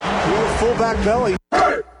fullback belly. 3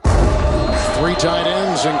 tight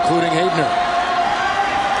ends, including Haebner.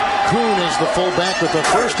 Kuhn is the fullback with the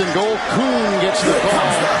first and goal. Kuhn gets the ball.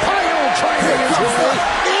 Pyle driving his way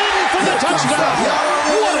in for the touchdown.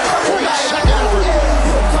 What a great second effort.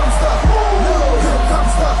 Here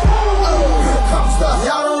comes the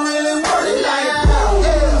y'all don't really want it like that.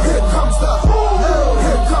 Here comes the y'all don't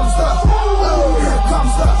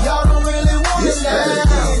really want it like that.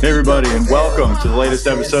 Hey everybody, and welcome to the latest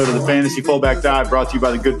episode of the Fantasy Fullback Dive, brought to you by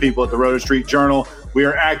the good people at the Roto Street Journal. We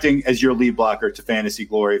are acting as your lead blocker to fantasy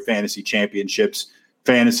glory, fantasy championships,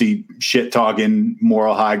 fantasy shit-talking,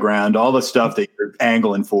 moral high ground, all the stuff that you're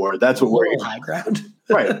angling for. That's what moral we're high ground.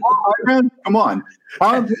 Right. Moral high ground? Come on.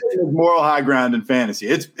 How important is moral high ground in fantasy?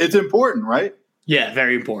 It's important, right? Yeah,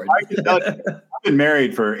 very important. I've been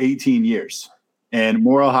married for 18 years, and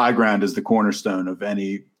moral high ground is the cornerstone of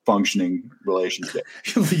any functioning relationship.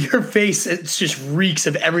 Your face, it just reeks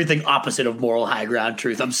of everything opposite of moral high ground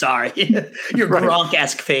truth. I'm sorry. Your Right.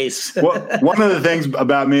 Gronk-esque face. Well, one of the things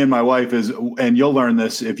about me and my wife is, and you'll learn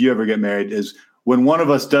this if you ever get married, is when one of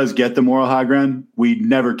us does get the moral high ground, we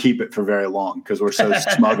never keep it for very long because we're so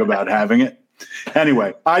smug about having it.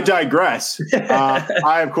 Anyway, I digress.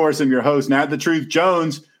 I, of course, am your host, Nat the Truth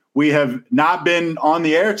Jones. We have not been on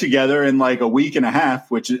the air together in like a week and a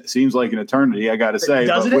half, which seems like an eternity, I got to say.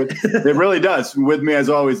 Doesn't it? It really does. With me, as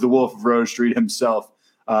always, the Wolf of Roto Street himself.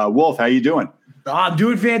 Wolf, how you doing? Oh, I'm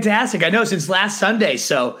doing fantastic. I know since last Sunday,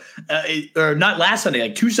 or not last Sunday,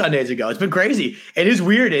 like 2 Sundays ago. It's been crazy. It is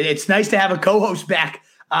weird. It's nice to have a co-host back.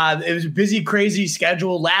 It was a busy, crazy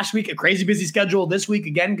schedule last week, a crazy busy schedule this week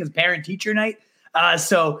again because parent-teacher night.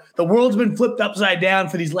 So the world's been flipped upside down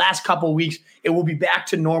for these last couple weeks. It will be back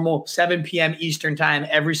to normal 7 p.m. Eastern time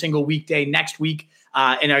every single weekday next week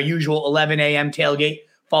in our usual 11 a.m. tailgate,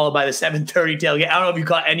 followed by the 7:30 tailgate. I don't know if you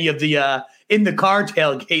caught any of the in the car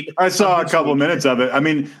tailgate. I saw a couple minutes of it. I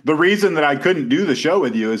mean, the reason that I couldn't do the show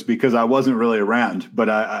with you is because I wasn't really around, but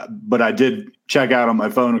I did check out on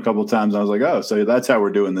my phone a couple of times. I was like, oh, so that's how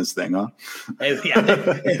we're doing this thing, huh?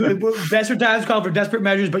 Desperate times call for desperate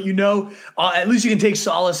measures, but at least you can take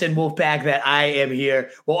solace in Wolfpack that I am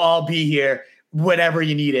here. We'll all be here whenever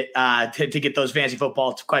you need it to get those fantasy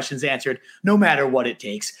football questions answered, no matter what it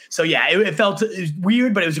takes. So, yeah, it felt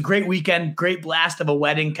weird, but it was a great weekend, great blast of a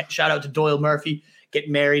wedding. Shout out to Doyle Murphy,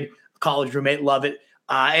 getting married, college roommate, love it.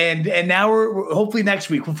 And now we're hopefully next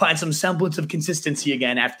week we'll find some semblance of consistency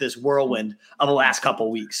again after this whirlwind of the last couple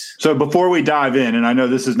of weeks. So before we dive in, and I know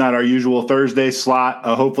this is not our usual Thursday slot,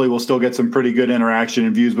 hopefully we'll still get some pretty good interaction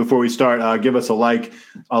and views before we start. Give us a like,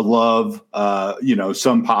 a love,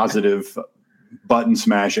 some positive button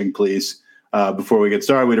smashing, please, before we get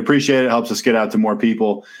started. We'd appreciate it. It helps us get out to more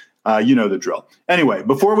people. You know the drill. Anyway,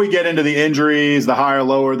 before we get into the injuries, the higher,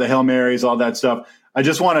 lower, the Hail Marys, all that stuff,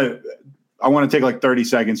 I want to take like 30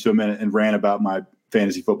 seconds to a minute and rant about my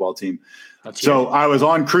fantasy football team. So I was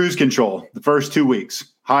on cruise control the first 2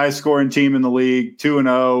 weeks, highest scoring team in the league,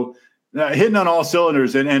 2-0, hitting on all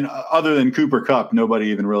cylinders. And other than Cooper Kupp, nobody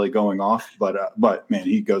even really going off, but man,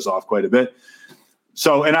 he goes off quite a bit.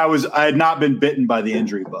 So, and I had not been bitten by the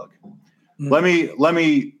injury bug. Let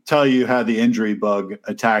me tell you how the injury bug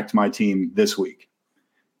attacked my team this week.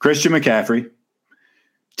 Christian McCaffrey,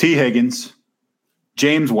 T. Higgins,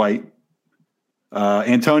 James White,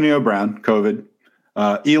 Antonio Brown, COVID,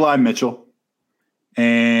 Eli Mitchell,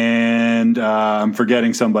 and I'm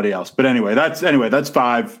forgetting somebody else. But anyway, that's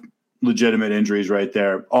 5 legitimate injuries right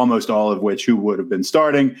there, almost all of which who would have been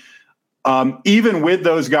starting. Even with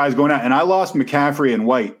those guys going out, and I lost McCaffrey and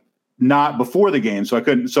White not before the game, so I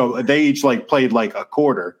couldn't. So they each played like a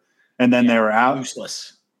quarter, and then they were out.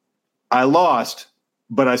 Useless. I lost,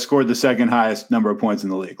 but I scored the second highest number of points in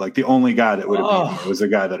the league. Like the only guy that would have beat me was the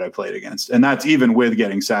guy that I played against, and that's even with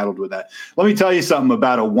getting saddled with that. Let me tell you something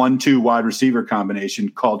about a 1-2 wide receiver combination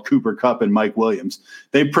called Cooper Kupp and Mike Williams.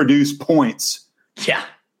 They produce points,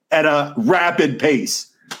 at a rapid pace.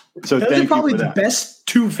 So those are probably the best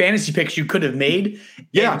 2 fantasy picks you could have made.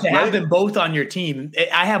 Yeah, and to have them both on your team.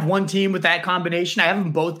 I have one team with that combination. I have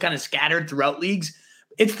them both kind of scattered throughout leagues.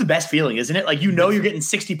 It's the best feeling, isn't it? Like, you're getting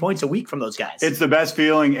 60 points a week from those guys. It's the best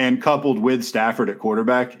feeling, and coupled with Stafford at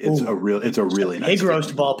quarterback, it's a really nice pig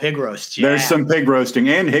roast ball, pig roast. Yeah. There's some pig roasting,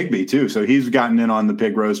 and Higbee too. So he's gotten in on the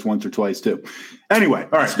pig roast once or twice too. Anyway,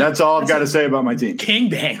 all right. That's all I've got to say about my team. King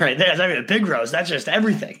bang right there. I mean, a pig roast. That's just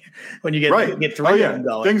everything. When you get three of them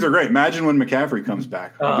going. Things are great. Imagine when McCaffrey comes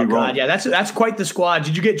back. Oh God, yeah, that's quite the squad.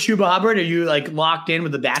 Did you get Chuba Hubbard? Are you like locked in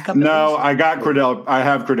with the backup? No, I got Cordell. I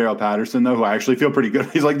have Cordell Patterson though, who I actually feel pretty good.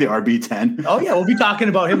 He's like the RB10. Oh yeah, we'll be talking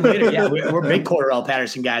about him later. Yeah, we're big Cordell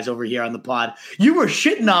Patterson guys over here on the pod. You were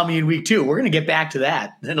shitting on me in week 2. We're gonna get back to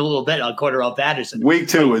that in a little bit on Cordell Patterson. Week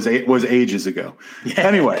 2 was ages ago. Yeah.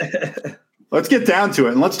 Anyway. Let's get down to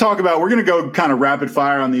it, and let's talk about – we're going to go kind of rapid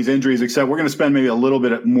fire on these injuries, except we're going to spend maybe a little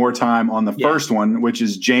bit more time on the first one, which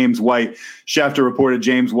is James White. Schefter reported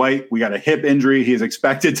James White. We got a hip injury. He is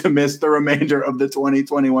expected to miss the remainder of the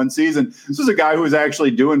 2021 season. This is a guy who is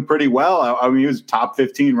actually doing pretty well. I mean, he was top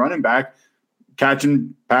 15 running back,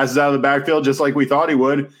 catching passes out of the backfield just like we thought he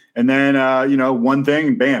would. And then, one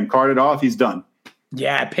thing, bam, carted off. He's done.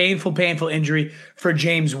 Yeah, painful injury for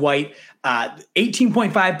James White.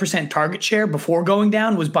 18.5% target share before going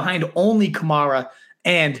down was behind only Kamara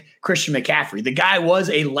and Christian McCaffrey. The guy was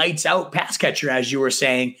a lights out pass catcher, as you were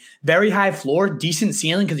saying. Very high floor, decent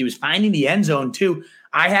ceiling because he was finding the end zone too.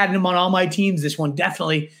 I had him on all my teams. This one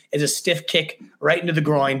definitely is a stiff kick right into the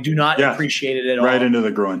groin. Do not appreciate it at all. Right into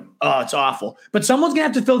the groin. Oh, it's awful. But someone's going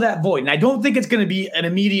to have to fill that void. And I don't think it's going to be an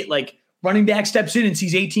immediate running back steps in and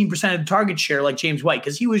sees 18% of the target share like James White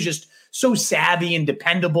because he was just so savvy and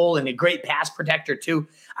dependable and a great pass protector too.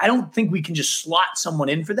 I don't think we can just slot someone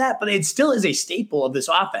in for that, but it still is a staple of this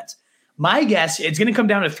offense. My guess, it's going to come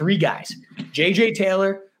down to 3 guys, J.J.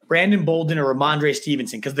 Taylor, Brandon Bolden, or Ramondre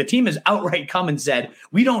Stevenson, because the team has outright come and said,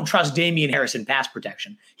 we don't trust Damian Harris in pass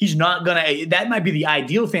protection. He's not going to – that might be the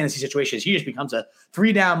ideal fantasy situation is he just becomes a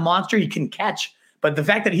 3-down monster. He can catch. But the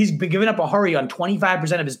fact that he's been giving up a hurry on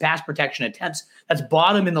 25% of his pass protection attempts, that's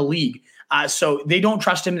bottom in the league. So they don't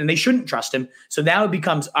trust him and they shouldn't trust him. So now it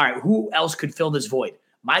becomes, all right, who else could fill this void?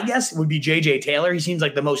 My guess would be J.J. Taylor. He seems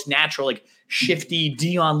like the most natural, shifty,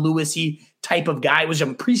 Dion Lewis-y type of guy. He was a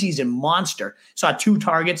preseason monster. Saw 2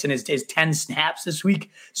 targets in his 10 snaps this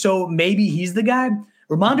week. So maybe he's the guy.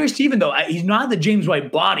 Ramondre Stevenson, though, he's not the James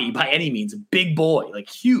White body by any means. A big boy,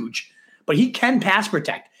 huge. But he can pass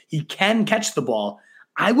protect. He can catch the ball.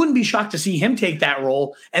 I wouldn't be shocked to see him take that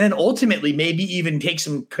role and then ultimately maybe even take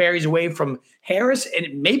some carries away from Harris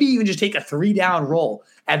and maybe even just take a 3-down role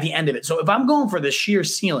at the end of it. So if I'm going for the sheer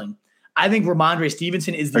ceiling, I think Ramondre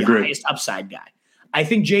Stevenson is the highest upside guy. I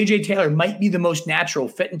think J.J. Taylor might be the most natural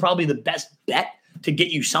fit and probably the best bet to get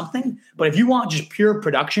you something. But if you want just pure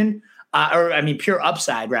production, pure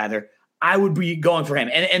upside rather, I would be going for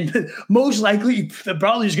him. And most likely,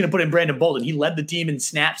 probably just going to put in Brandon Bolden. He led the team in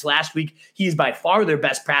snaps last week. He is by far their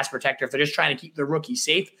best pass protector. If they're just trying to keep the rookie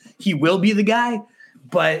safe, he will be the guy.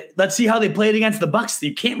 But let's see how they play it against the Bucs.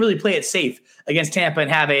 You can't really play it safe against Tampa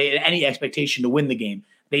and have any expectation to win the game.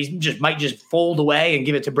 They might just fold away and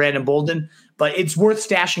give it to Brandon Bolden. But it's worth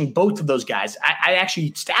stashing both of those guys. I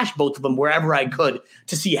actually stashed both of them wherever I could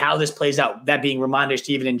to see how this plays out, that being Ramondre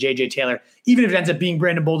Stevenson and J.J. Taylor. Even if it ends up being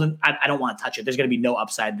Brandon Bolden, I don't want to touch it. There's going to be no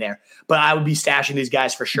upside there. But I would be stashing these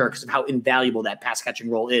guys for sure because of how invaluable that pass-catching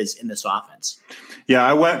role is in this offense. Yeah,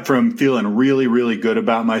 I went from feeling really, really good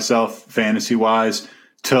about myself fantasy-wise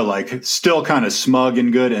to still kind of smug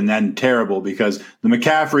and good and then terrible because the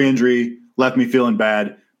McCaffrey injury left me feeling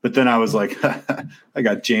bad. But then I was like, I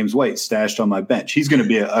got James White stashed on my bench. He's going to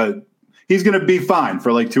be he's going to be fine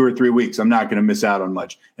for 2 or 3 weeks. I'm not going to miss out on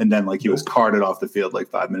much. And then he was carted off the field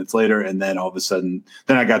 5 minutes later. And then all of a sudden,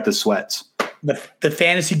 then I got the sweats. The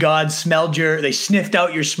fantasy gods they sniffed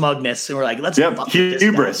out your smugness and were like, let's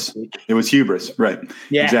hubris. It was hubris. Right.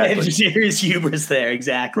 Yeah. Exactly. Serious hubris there.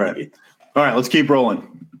 Exactly. Right. All right. Let's keep rolling.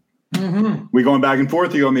 Mm-hmm. We going back and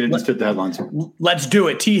forth? Or you want me to just hit the headlines? Let's do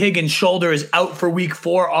it. T. Higgins' shoulder is out for week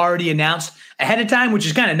 4, already announced ahead of time, which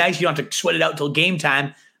is kind of nice. You don't have to sweat it out till game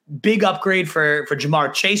time. Big upgrade for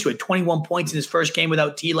Jamar Chase, who had 21 points in his first game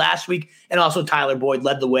without T last week. And also Tyler Boyd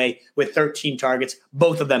led the way with 13 targets.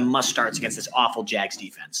 Both of them must starts against this awful Jags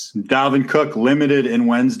defense. Dalvin Cook limited in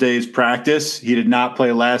Wednesday's practice. He did not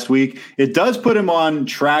play last week. It does put him on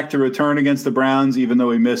track to return against the Browns, even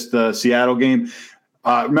though he missed the Seattle game.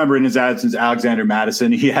 Remember, in his absence, Alexander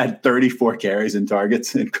Madison, he had 34 carries and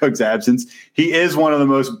targets in Cook's absence. He is one of the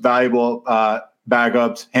most valuable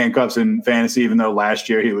backups, handcuffs in fantasy, even though last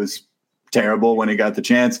year he was terrible when he got the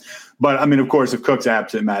chance. But, of course, if Cook's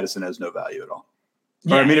absent, Madison has no value at all.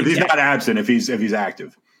 Yeah, if he's not absent, if he's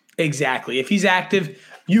active. Exactly. If he's active,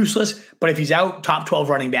 useless. But if he's out, top 12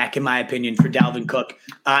 running back, in my opinion, for Dalvin Cook.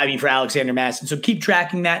 For Alexander Madison. So keep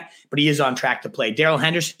tracking that. But he is on track to play. Darrell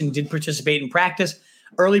Henderson did participate in practice.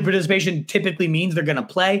 Early participation typically means they're going to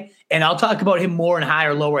play, and I'll talk about him more in high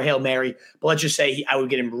or lower Hail Mary, but let's just say I would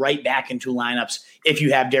get him right back into lineups if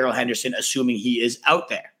you have Darrell Henderson, assuming he is out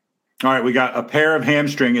there. All right, we got a pair of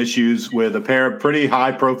hamstring issues with a pair of pretty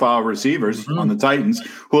high-profile receivers on the Titans.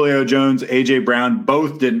 Julio Jones, A.J. Brown,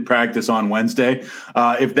 both didn't practice on Wednesday.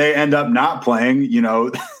 If they end up not playing,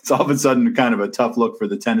 it's all of a sudden kind of a tough look for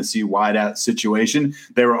the Tennessee wideout situation.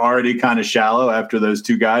 They were already kind of shallow after those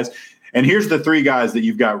two guys. And here's the three guys that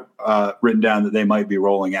you've got written down that they might be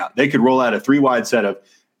rolling out. They could roll out a three-wide set of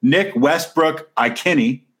Nick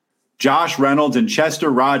Westbrook-Ikhine, Josh Reynolds, and Chester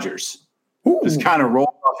Rogers. Ooh. Just kind of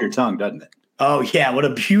rolls off your tongue, doesn't it? Oh, yeah. What a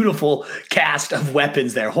beautiful cast of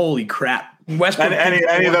weapons there. Holy crap. Westbrook.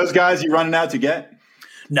 Any of those guys you running out to get?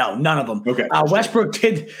 No, none of them. Okay. Westbrook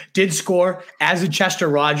did score, as did Chester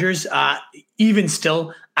Rogers. Even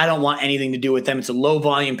still, I don't want anything to do with them. It's a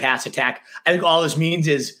low-volume pass attack. I think all this means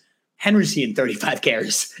is Henry's seeing 35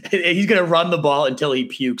 carries. He's going to run the ball until he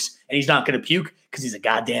pukes, and he's not going to puke because he's a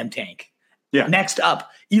goddamn tank. Yeah. Next up,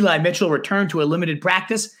 Eli Mitchell returned to a limited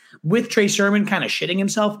practice with Trey Sermon kind of shitting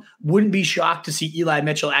himself. Wouldn't be shocked to see Eli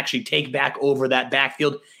Mitchell actually take back over that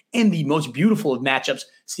backfield in the most beautiful of matchups.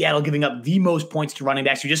 Seattle giving up the most points to running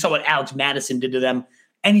backs. We just saw what Alex Madison did to them.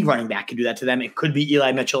 Any running back can do that to them. It could be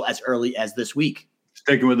Eli Mitchell as early as this week.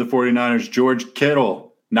 Sticking with the 49ers, George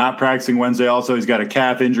Kittle not practicing Wednesday. Also, he's got a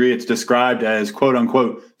calf injury. It's described as quote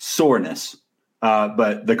unquote soreness.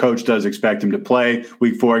 But the coach does expect him to play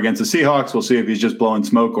week 4 against the Seahawks. We'll see if he's just blowing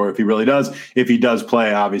smoke or if he really does. If he does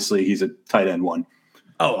play, obviously he's a tight end 1.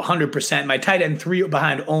 Oh, 100%. My tight end 3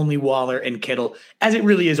 behind only Waller and Kittle, as it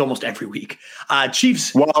really is almost every week.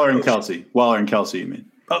 Chiefs. Waller and Kelsey, you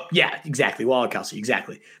mean? Oh, yeah, exactly. Waller, Kelsey,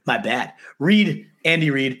 exactly. My bad. Andy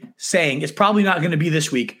Reid saying it's probably not going to be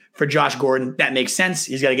this week for Josh Gordon. That makes sense.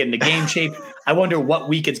 He's got to get into game shape. I wonder what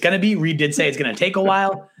week it's going to be. Reid did say it's going to take a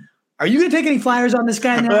while. Are you going to take any flyers on this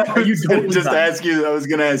guy now? Are you I was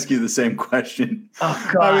going to ask you the same question.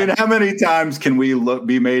 Oh, God. I mean, how many times can we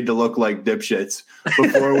be made to look like dipshits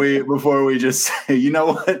before we just say, you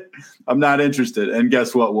know what? I'm not interested. And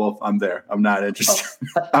guess what, Wolf? I'm there. I'm not interested.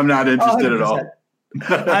 I'm not interested 100%. At all.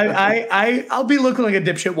 I'll be looking like a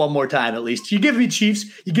dipshit one more time at least. You give me Chiefs,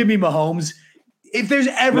 you give me Mahomes. If there's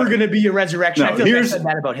ever going to be a resurrection, I feel like I said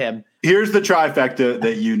that about him. Here's the trifecta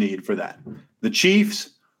that you need for that. The Chiefs,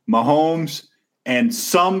 Mahomes, and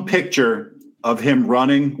some picture of him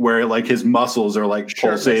running where like his muscles are like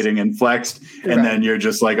pulsating and flexed. And then you're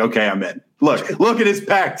just like, okay, I'm in. Look at his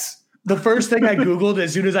pecs. The first thing I Googled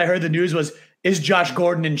as soon as I heard the news was, is Josh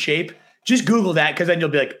Gordon in shape? Just Google that because then you'll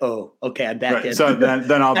be like, oh, okay, I'm back in. So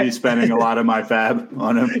then I'll be spending a lot of my fab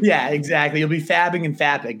on him. Yeah, exactly. You'll be fabbing and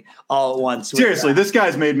fapping all at once. Seriously, this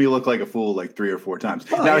guy's made me look like a fool like 3 or 4 times.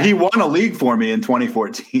 He won a league for me in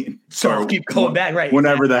 2014. So I'll keep going back, right?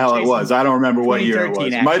 Whenever the hell it was. I don't remember what year it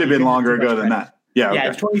was. It might have been longer ago than that. Yeah,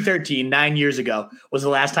 it's 2013, 9 years ago, was the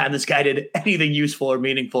last time this guy did anything useful or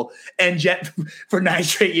meaningful. And yet, for 9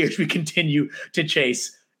 straight years, we continue to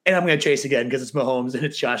chase. And I'm going to chase again because it's Mahomes and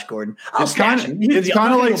it's Josh Gordon. It's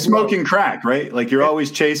kind of like smoking crack, right? Like you're always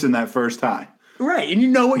chasing that first high. Right. And you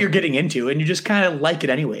know what you're getting into and you just kind of like it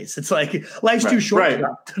anyways. It's like life's too short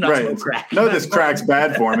to not smoke crack. No, this crack's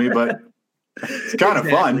bad for me, but it's kind of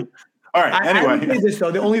fun. All right. Anyway. I would say this, though.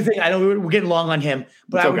 The only thing, I know we're getting long on him,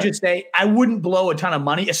 but I would just say I wouldn't blow a ton of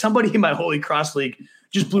money. If somebody in my Holy Cross League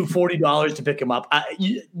just blew $40 to pick him up,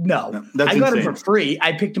 no. I got him for free.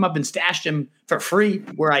 I picked him up and stashed him for free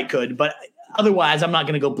where I could. But otherwise, I'm not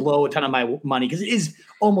going to go blow a ton of my money because it is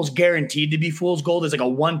almost guaranteed to be fool's gold. There's like a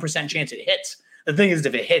 1% chance it hits. The thing is,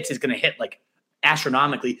 if it hits, it's going to hit like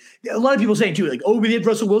astronomically. A lot of people saying, too, like, we did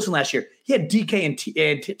Russell Wilson last year. He had DK and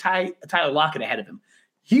Tyler Lockett ahead of him.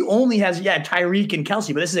 He only has, Tyreek and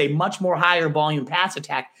Kelsey, but this is a much more higher volume pass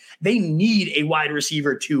attack. They need a wide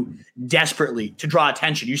receiver to desperately to draw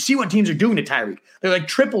attention. You see what teams are doing to Tyreek. They're like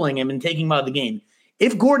tripling him and taking him out of the game.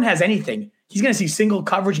 If Gordon has anything, he's going to see single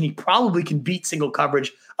coverage, and he probably can beat single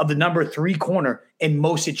coverage of the number 3 corner in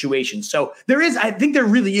most situations. So I think there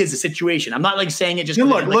really is a situation. I'm not like saying it just.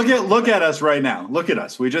 Look at us right now. Look at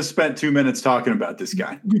us. We just spent 2 minutes talking about this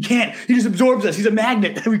guy. We can't. He just absorbs us. He's a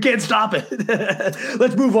magnet. We can't stop it.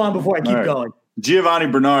 Let's move on before I keep going. Giovanni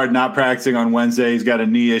Bernard not practicing on Wednesday. He's got a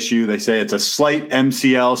knee issue. They say it's a slight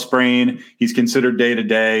MCL sprain. He's considered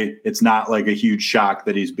day-to-day. It's not like a huge shock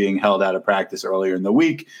that he's being held out of practice earlier in the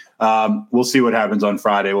week. We'll see what happens on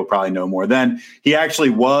Friday. We'll probably know more then. He actually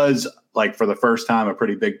was, like, for the first time, a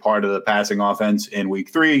pretty big part of the passing offense in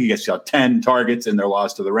week 3. He gets 10 targets in their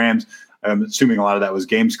loss to the Rams. I'm assuming a lot of that was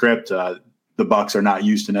game script. The Bucs are not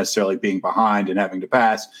used to necessarily being behind and having to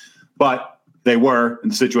pass. But they were,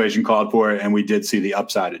 and the situation called for it, and we did see the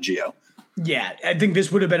upside of Gio. Yeah, I think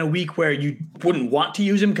this would have been a week where you wouldn't want to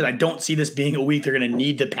use him because I don't see this being a week they're going to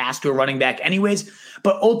need to pass to a running back anyways.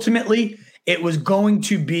 But ultimately, it was going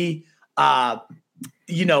to be,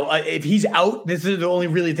 if he's out, this is the only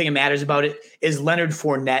really thing that matters about it is Leonard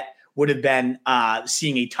Fournette would have been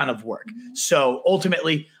seeing a ton of work. So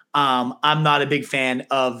ultimately, I'm not a big fan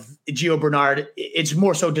of Gio Bernard. It's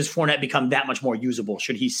more so does Fournette become that much more usable?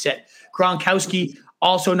 Should he sit? Gronkowski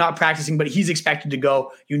also not practicing, but he's expected to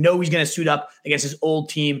go. He's going to suit up against his old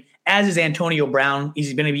team, as is Antonio Brown.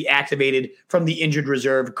 He's going to be activated from the injured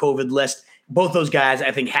reserve COVID list. Both those guys,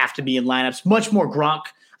 I think, have to be in lineups. Much more Gronk.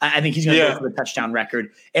 I think he's going to go for the touchdown record.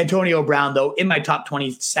 Antonio Brown, though, in my top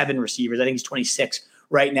 27 receivers, I think he's 26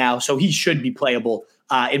 right now, so he should be playable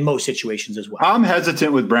in most situations as well. I'm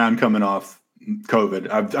hesitant with Brown coming off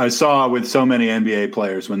COVID. I saw with so many NBA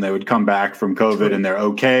players when they would come back from COVID and they're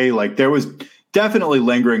okay. Like there was definitely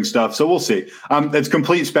lingering stuff. So we'll see. It's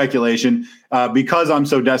complete speculation. Because I'm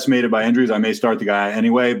so decimated by injuries, I may start the guy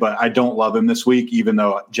anyway, but I don't love him this week, even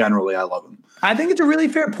though generally I love him. I think it's a really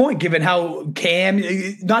fair point, given how Cam,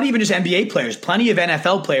 not even just NBA players, plenty of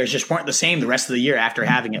NFL players just weren't the same the rest of the year after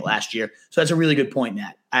having it last year. So that's a really good point,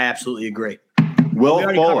 Nat. I absolutely agree. Will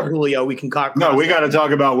Fuller. Julio, we can No, we got to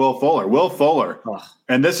talk about Will Fuller. Will Fuller. Oh.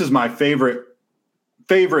 And this is my favorite,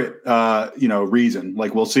 reason.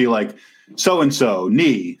 Like we'll see like so-and-so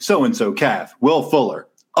knee, so-and-so calf, Will Fuller,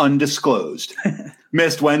 undisclosed,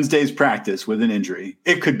 missed Wednesday's practice with an injury.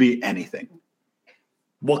 It could be anything.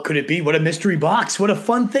 What could it be? What a mystery box. What a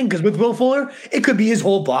fun thing. Because with Will Fuller, it could be his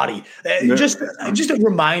whole body. Just a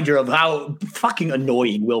reminder of how fucking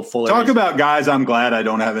annoying Will Fuller is. Talk about guys I'm glad I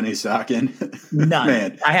don't have any stock in. None.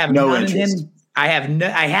 Man, I have no none interest. in him. I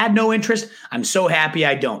had no interest. I'm so happy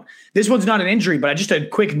I don't. This one's not an injury, but just a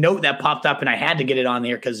quick note that popped up, and I had to get it on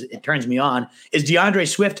there because it turns me on, is DeAndre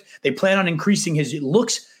Swift. They plan on increasing his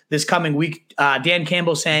looks this coming week. Dan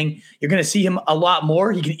Campbell saying you're going to see him a lot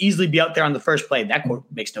more. He can easily be out there on the first play. That quote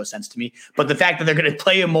makes no sense to me. But the fact that they're going to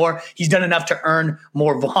play him more, he's done enough to earn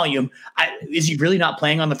more volume. Is he really not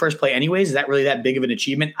playing on the first play anyways? Is that really that big of an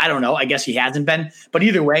achievement? I don't know. I guess he hasn't been. But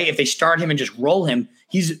either way, if they start him and just roll him,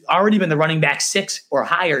 he's already been the running back 6 or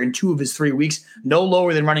higher in 2 of his 3 weeks. No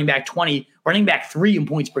lower than running back 20, running back 3 in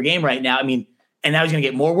points per game right now. I mean, and now he's going to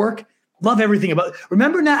get more work. Love everything about it.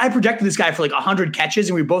 Remember now I projected this guy for like 100 catches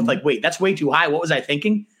and we were both like, wait, that's way too high. What was I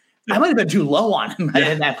thinking? I might have been too low on him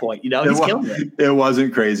at that point. He's killing it. It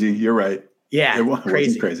wasn't crazy. You're right. Yeah, it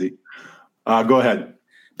wasn't crazy. Go ahead.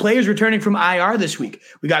 Players returning from IR this week.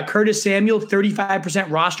 We got Curtis Samuel, 35%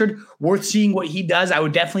 rostered. Worth seeing what he does. I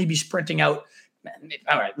would definitely be sprinting out.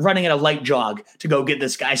 All right, running at a light jog to go get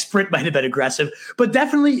this guy. Sprint might have been aggressive, but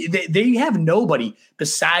definitely they have nobody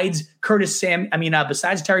besides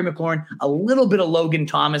besides Terry McLaurin, a little bit of Logan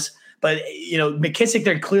Thomas, but McKissick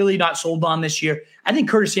they're clearly not sold on this year. I think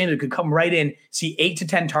Curtis Samuel could come right in, see 8 to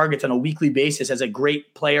 10 targets on a weekly basis as a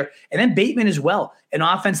great player, and then Bateman as well. An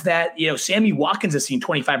offense that Sammy Watkins has seen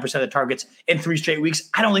 25% of the targets in 3 straight weeks.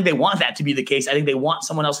 I don't think they want that to be the case. I think they want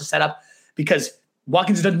someone else to set up because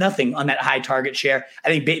Watkins has done nothing on that high target share. I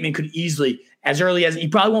think Bateman could easily, as early as he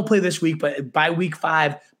probably won't play this week, but by week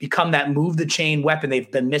 5, become that move the chain weapon they've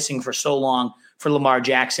been missing for so long for Lamar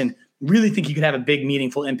Jackson. Really think he could have a big,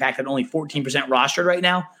 meaningful impact at only 14% rostered right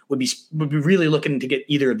now. Would be really looking to get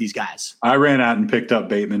either of these guys. I ran out and picked up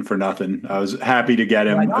Bateman for nothing. I was happy to get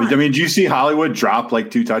him. I mean, did you see Hollywood drop like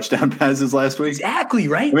 2 touchdown passes last week? Exactly,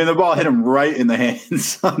 right? I mean, the ball hit him right in the hands.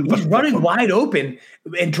 He's running wide open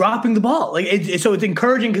and dropping the ball. So it's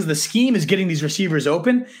encouraging because the scheme is getting these receivers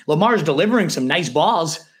open. Lamar's delivering some nice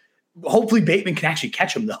balls. Hopefully Bateman can actually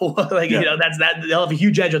catch him though. That's that. They'll have a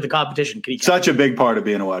huge edge of the competition. Can he Such a big part of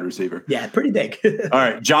being a wide receiver. Yeah, pretty big. All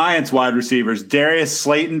right, Giants wide receivers. Darius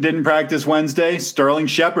Slayton didn't practice Wednesday. Sterling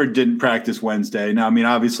Shepard didn't practice Wednesday. Now, I mean,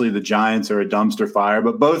 obviously the Giants are a dumpster fire,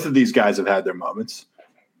 but both of these guys have had their moments.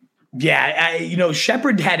 Yeah,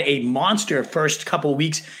 Shepard had a monster first couple of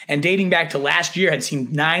weeks, and dating back to last year, had seen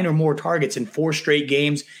 9 or more targets in 4 straight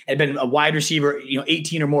games, had been a wide receiver,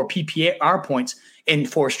 18 or more PPR points in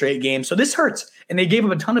 4 straight games. So this hurts. And they gave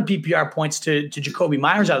him a ton of PPR points to Jacoby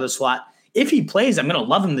Myers out of the slot. If he plays, I'm going to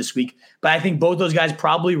love him this week. But I think both those guys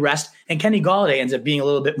probably rest, and Kenny Golladay ends up being a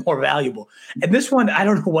little bit more valuable. And this one, I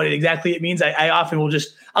don't know what exactly it means. I often will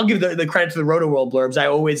I'll give the credit to the Roto-World blurbs. I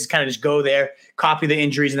always kind of just go there, copy the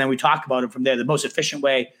injuries, and then we talk about it from there. The most efficient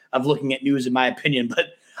way of looking at news, in my opinion.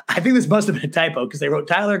 But I think this must have been a typo because they wrote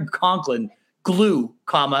Tyler Conklin glue,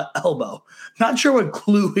 elbow. Not sure what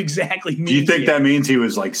glue exactly means. Do you think that means he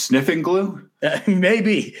was like sniffing glue?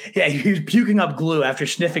 Maybe. Yeah, he was puking up glue after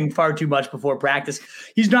sniffing far too much before practice.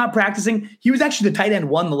 He's not practicing. He was actually the tight end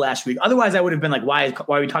one the last week. Otherwise, I would have been like, why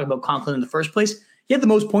are we talking about Conklin in the first place? He had the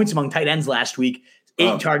most points among tight ends last week.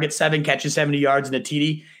 8 targets, 7 catches, 70 yards, and a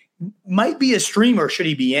TD. Might be a streamer should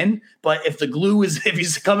he be in, but if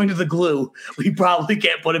he's coming to the glue, we probably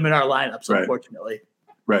can't put him in our lineups, unfortunately.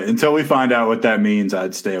 Right. Until we find out what that means,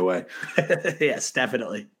 I'd stay away. Yes,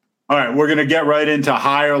 definitely. All right, we're going to get right into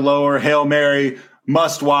higher, lower, Hail Mary,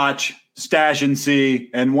 must watch, stash and see.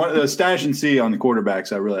 And one of the stash and see on the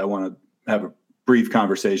quarterbacks, I want to have a brief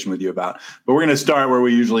conversation with you about. But we're going to start where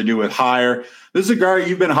we usually do with higher. This is a guy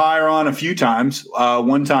you've been higher on a few times.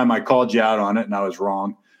 One time I called you out on it and I was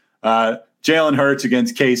wrong. Jalen Hurts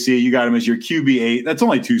against KC. You got him as your QB8. That's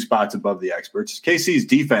only 2 spots above the experts. KC's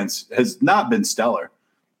defense has not been stellar.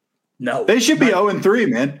 No. They should be 0-3,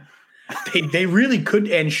 man. They really could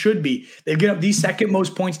and should be. They've given up the second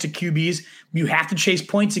most points to QBs. You have to chase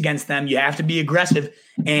points against them. You have to be aggressive.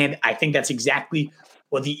 And I think that's exactly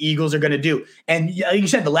what the Eagles are going to do. And like you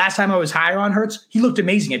said, the last time I was higher on Hurts, he looked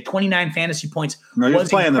amazing at 29 fantasy points. No, he was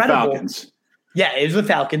playing incredible. The Falcons. Yeah, it was the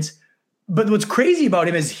Falcons. But what's crazy about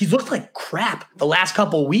him is he looked like crap the last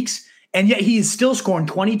couple of weeks. And yet he is still scoring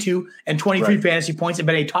 22 and 23 fantasy points and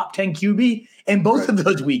been a top 10 QB in both of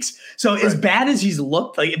those weeks. So as bad as he's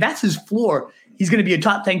looked, like if that's his floor, he's going to be a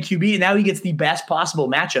top 10 QB. And now he gets the best possible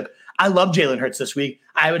matchup. I love Jalen Hurts this week.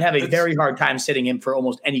 I would have a very hard time sitting him for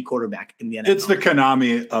almost any quarterback in the NFL. It's the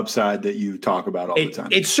Konami upside that you talk about all the time.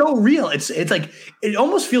 It's so real. It's like it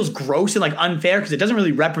almost feels gross and like unfair because it doesn't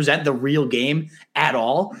really represent the real game at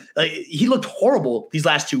all. Like he looked horrible these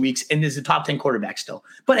last 2 weeks and is a top 10 quarterback still.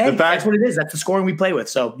 But hey, that's what it is. That's the scoring we play with.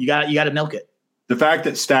 So you got to milk it. The fact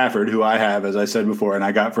that Stafford, who I have, as I said before, and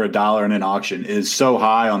I got for $1 in an auction, is so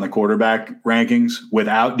high on the quarterback rankings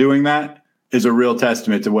without doing that is a real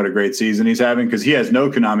testament to what a great season he's having because he has no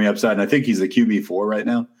Konami upside, and I think he's the QB4 right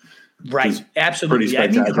now. Right, absolutely. I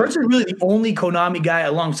mean, Hurts is really the only Konami guy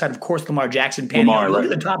alongside, of course, Lamar Jackson. Look at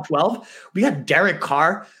the top 12. We got Derek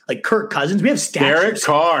Carr, like Kirk Cousins. We have stats. Derek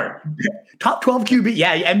Carr. Top 12 QB.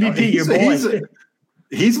 Yeah, MVP, your boy.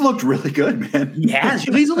 He's looked really good, man. He has.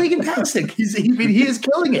 He's a league fantastic. He is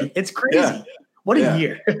killing it. It's crazy. Yeah. What a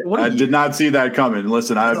year. I did not see that coming.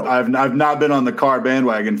 Listen, I've not been on the Carr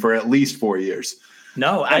bandwagon for at least 4 years.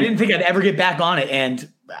 No, I didn't think I'd ever get back on it.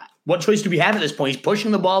 And what choice do we have at this point? He's pushing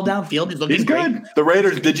the ball downfield. He's looking great. Good. The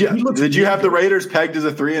Raiders, did you have the Raiders pegged as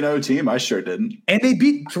a 3-0 team? I sure didn't. And they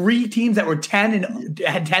beat 3 teams that were 10 and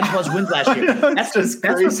had 10 plus wins last year. That's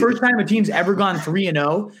the first time a team's ever gone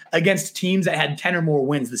 3-0 against teams that had 10 or more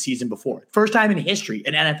wins the season before. First time in history,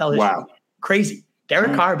 in NFL history. Wow. Crazy.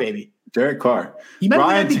 Derek Carr, baby. Derek Carr. He might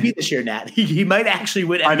win MVP this year, Nat. He might actually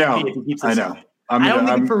win MVP if he keeps this up. I don't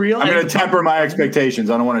think for real. I'm going to temper my expectations.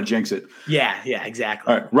 I don't want to jinx it. Yeah,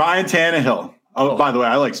 exactly. All right, Ryan Tannehill. Oh, by the way,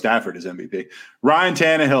 I like Stafford as MVP. Ryan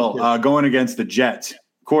Tannehill going against the Jets.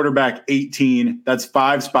 Quarterback 18. That's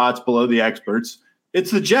 5 spots below the experts.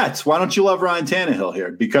 It's the Jets. Why don't you love Ryan Tannehill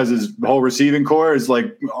here? Because his whole receiving core is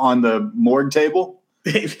like on the morgue table?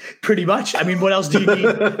 Pretty much. I mean, what else do you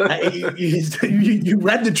need? You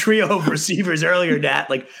read the trio of receivers earlier, Nat.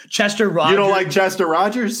 Like Chester Rogers. You don't like Chester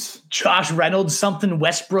Rogers? Josh Reynolds, something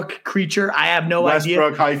Westbrook creature. I have no idea.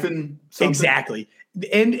 Westbrook hyphen something? Exactly.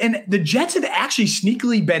 And the Jets have actually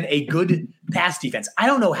sneakily been a good pass defense. I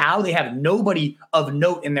don't know how. They have nobody of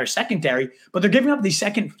note in their secondary, but they're giving up the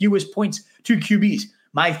second fewest points to QBs.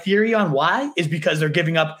 My theory on why is because they're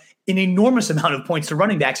giving up an enormous amount of points to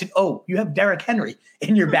running backs. And, you have Derrick Henry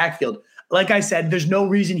in your backfield. Like I said, there's no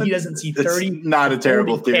reason he doesn't see 30. It's not a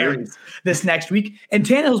terrible theory this next week. And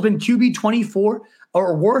Tannehill's been QB 24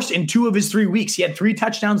 or worse in 2 of his 3 weeks. He had 3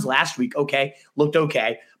 touchdowns last week. Okay. Looked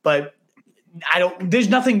okay. But there's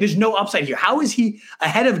no upside here. How is he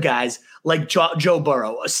ahead of guys like Joe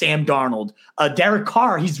Burrow, Sam Darnold, Derek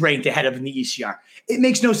Carr? He's ranked ahead of in the ECR. It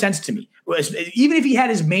makes no sense to me. Even if he had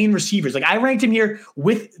his main receivers, like I ranked him here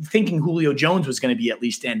with thinking Julio Jones was going to be at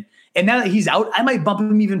least in. And now that he's out, I might bump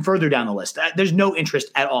him even further down the list. There's no interest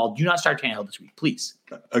at all. Do not start Tannehill this week, please.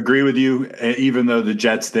 Agree with you, even though the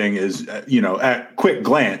Jets thing is, at quick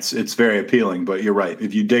glance, it's very appealing. But you're right.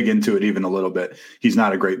 If you dig into it even a little bit, he's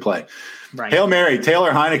not a great play. Right. Hail Mary,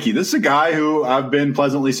 Taylor Heineke. This is a guy who I've been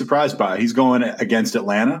pleasantly surprised by. He's going against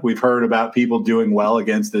Atlanta. We've heard about people doing well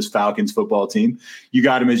against this Falcons football team. You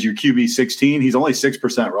got him as your QB 16. He's only 6%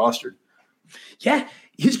 rostered. Yeah.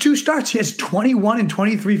 His 2 starts, he has 21 and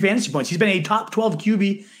 23 fantasy points. He's been a top 12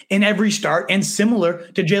 QB in every start, and similar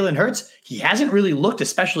to Jalen Hurts, he hasn't really looked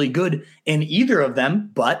especially good in either of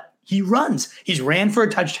them, but He runs. He's ran for a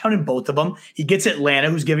touchdown in both of them. He gets Atlanta,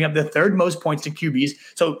 who's giving up the third most points to QBs.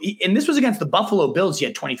 So, and this was against the Buffalo Bills. He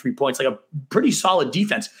had 23 points, like a pretty solid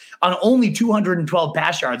defense on only 212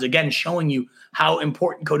 pass yards. Again, showing you how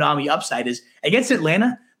important Konami upside is. Against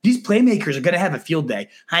Atlanta, these playmakers are going to have a field day.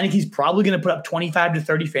 Heineke's probably going to put up 25 to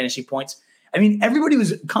 30 fantasy points. I mean, everybody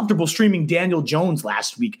was comfortable streaming Daniel Jones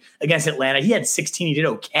last week against Atlanta. He had 16. He did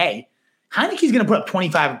okay. Heineke's going to put up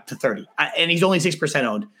 25 to 30, and he's only 6%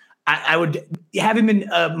 owned. I would have him in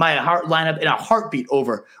my heart lineup in a heartbeat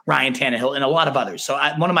over Ryan Tannehill and a lot of others. So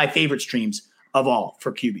one of my favorite streams of all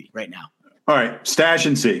for QB right now. All right, stash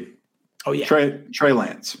and see. Oh, yeah. Trey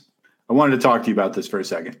Lance. I wanted to talk to you about this for a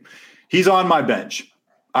second. He's on my bench.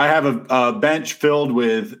 I have a bench filled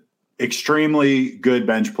with extremely good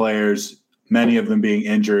bench players, many of them being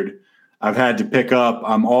injured. I've had to pick up.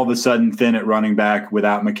 I'm all of a sudden thin at running back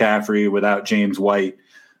without McCaffrey, without James White.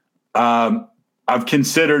 I've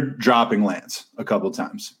considered dropping Lance a couple of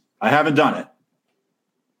times. I haven't done it.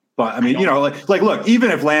 But, I mean, look,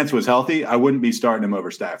 even if Lance was healthy, I wouldn't be starting him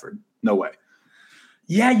over Stafford. No way.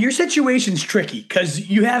 Yeah, your situation's tricky because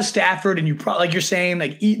you have Stafford and you probably, like you're saying,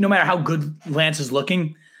 like no matter how good Lance is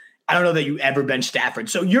looking, I don't know that you ever bench Stafford.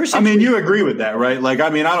 So you agree with that, right? Like, I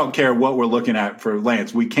mean, I don't care what we're looking at for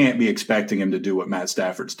Lance. We can't be expecting him to do what Matt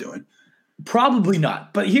Stafford's doing. Probably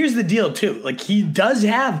not. But here's the deal, too. Like, he does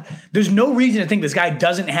have – there's no reason to think this guy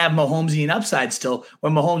doesn't have Mahomesian upside still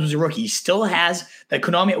when Mahomes was a rookie. He still has that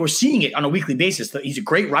Konami – we're seeing it on a weekly basis. He's a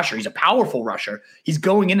great rusher. He's a powerful rusher. He's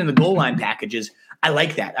going in the goal line packages. I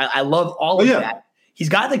like that. I love all of that. He's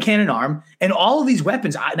got the cannon arm and all of these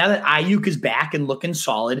weapons. Now that Ayuk is back and looking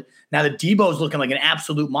solid, now that Debo's looking like an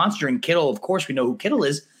absolute monster, and Kittle, of course, we know who Kittle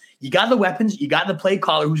is. You got the weapons. You got the play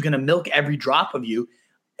caller who's going to milk every drop of you.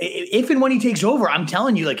 If and when he takes over, I'm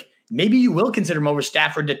telling you, like maybe you will consider him over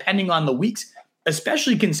Stafford depending on the weeks,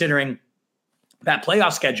 especially considering that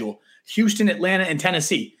playoff schedule. Houston, Atlanta, and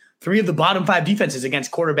Tennessee, 3 of the bottom 5 defenses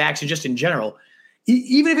against quarterbacks and just in general.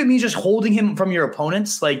 Even if it means just holding him from your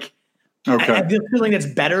opponents, like okay. I have the feeling that's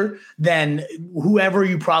better than whoever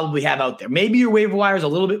you probably have out there. Maybe your waiver wire is a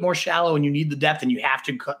little bit more shallow and you need the depth and you have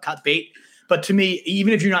to cut bait. But to me,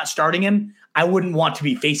 even if you're not starting him, I wouldn't want to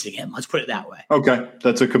be facing him. Let's put it that way. Okay.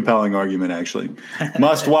 That's a compelling argument, actually.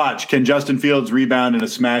 Must watch. Can Justin Fields rebound in a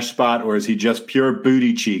smash spot, or is he just pure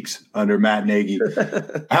booty cheeks under Matt Nagy?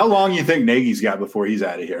 How long you think Nagy's got before he's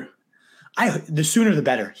out of here? The sooner the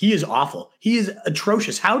better. He is awful. He is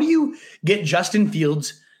atrocious. How do you get Justin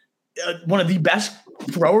Fields, one of the best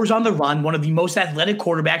throwers on the run, one of the most athletic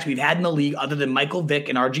quarterbacks we've had in the league other than Michael Vick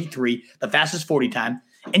and RG3, the fastest 40 time,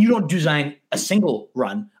 and you don't design a single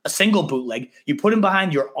run, a single bootleg. You put him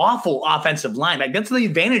behind your awful offensive line. Like that's the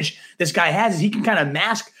advantage this guy has is he can kind of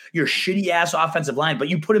mask your shitty ass offensive line, but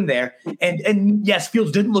you put him there. And yes,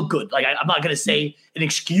 Fields didn't look good. Like I'm not going to say an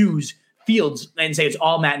excuse Fields and say it's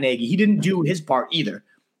all Matt Nagy. He didn't do his part either.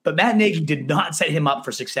 But Matt Nagy did not set him up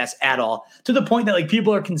for success at all, to the point that like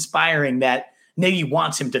people are conspiring that Nagy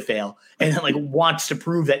wants him to fail and like wants to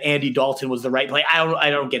prove that Andy Dalton was the right play.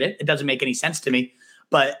 I don't get it. It doesn't make any sense to me.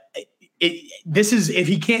 But this is if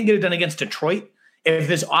he can't get it done against Detroit, if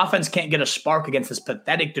this offense can't get a spark against this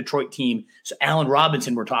pathetic Detroit team, so Allen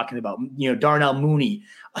Robinson we're talking about, Darnell Mooney,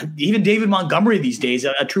 even David Montgomery these days,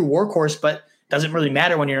 a true workhorse, but doesn't really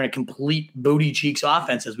matter when you're in a complete booty cheeks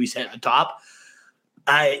offense, as we said at the top.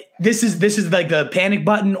 This is like the panic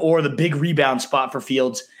button or the big rebound spot for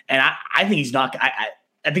Fields, and I think he's not.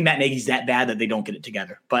 I think Matt Nagy's that bad that they don't get it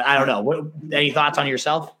together. But I don't know. Any thoughts on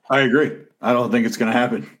yourself? I agree. I don't think it's going to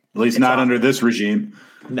happen. At least not under this regime.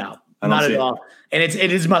 No, not at all. And it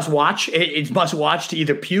is must watch. It's must watch to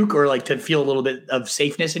either puke or like to feel a little bit of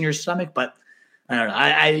safeness in your stomach. But I don't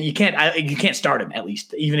know. You can't start him, at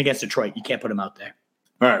least even against Detroit. You can't put him out there.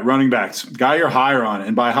 All right, running backs. Guy you're higher on,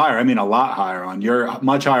 and by higher, I mean a lot higher on. You're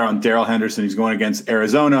much higher on Darrell Henderson. He's going against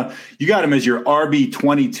Arizona. You got him as your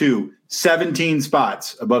RB22, 17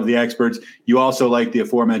 spots above the experts. You also like the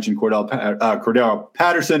aforementioned Cordell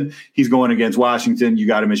Patterson. He's going against Washington. You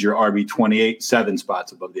got him as your RB28, 7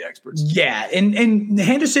 spots above the experts. Yeah, and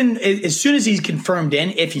Henderson, as soon as he's confirmed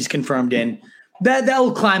in, if he's confirmed in,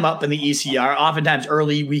 that'll climb up in the ECR. Oftentimes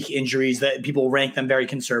early week injuries that people rank them very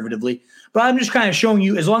conservatively. But I'm just kind of showing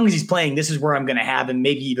you, as long as he's playing, this is where I'm going to have him,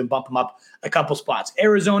 maybe even bump him up a couple spots.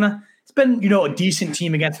 Arizona, it's been, a decent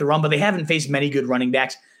team against the run, but they haven't faced many good running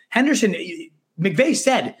backs. Henderson, McVay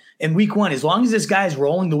said in week 1, as long as this guy is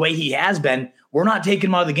rolling the way he has been, we're not taking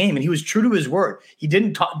him out of the game. And he was true to his word. He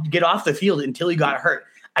didn't get off the field until he got hurt.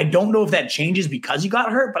 I don't know if that changes because he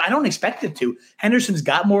got hurt, but I don't expect it to. Henderson's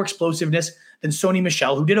got more explosiveness, than Sony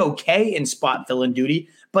Michel, who did okay in spot fill-in duty,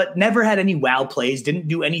 but never had any wow plays, didn't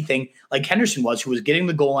do anything like Henderson was, who was getting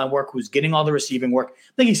the goal line work, who was getting all the receiving work.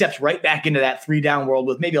 I think he steps right back into that 3-down world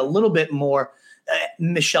with maybe a little bit more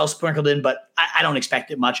Michel sprinkled in, but I don't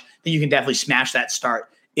expect it much. I think you can definitely smash that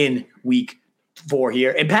start in week 4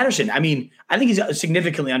 here. And Patterson, I mean, I think he's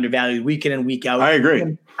significantly undervalued week in and week out. I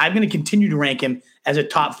agree. I'm going to continue to rank him as a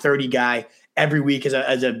top 30 guy every week, as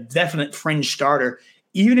a definite fringe starter.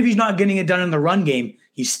 Even if he's not getting it done in the run game,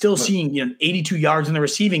 he's still seeing 82 yards in the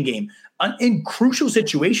receiving game. In crucial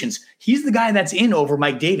situations, he's the guy that's in over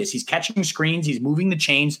Mike Davis. He's catching screens. He's moving the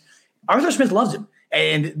chains. Arthur Smith loves him,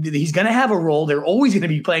 and he's going to have a role. They're always going to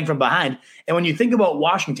be playing from behind. And when you think about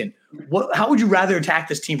Washington, how would you rather attack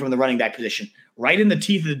this team from the running back position? Right in the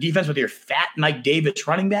teeth of the defense with your fat Mike Davis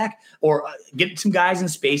running back, or get some guys in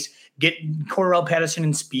space, get Cordarrelle Patterson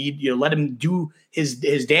in speed, let him do his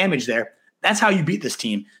damage there. That's how you beat this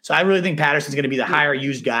team. So I really think Patterson's going to be the higher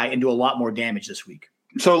used guy and do a lot more damage this week.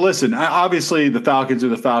 So listen, obviously the Falcons are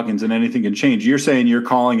the Falcons and anything can change. You're saying you're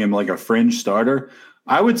calling him like a fringe starter.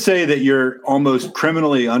 I would say that you're almost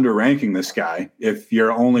criminally underranking this guy if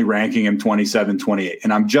you're only ranking him 27, 28.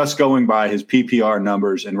 And I'm just going by his PPR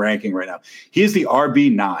numbers and ranking right now. He is the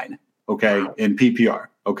RB9, okay, in PPR,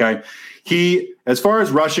 okay? He, as far as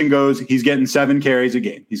rushing goes, he's getting 7 carries a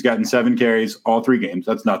game. He's gotten 7 carries all 3 games.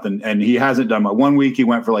 That's nothing. And he hasn't done much. One week he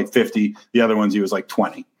went for like 50. The other ones he was like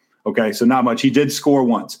 20. Okay, so not much. He did score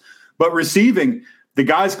once. But receiving, the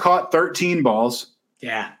guy's caught 13 balls.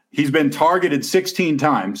 Yeah. He's been targeted 16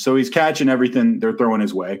 times, so he's catching everything they're throwing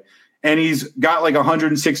his way. And he's got like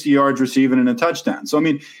 160 yards receiving and a touchdown. So, I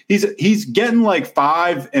mean, he's getting like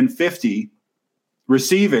 5 and 50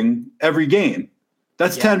 receiving every game.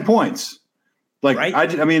 That's 10 points. Like,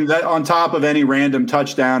 right. I mean, that on top of any random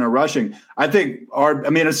touchdown or rushing, I think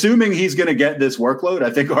assuming he's going to get this workload,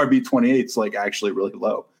 I think RB28 is like actually really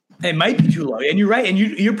low. It might be too low. And you're right. And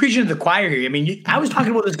you're preaching to the choir here. I mean, I was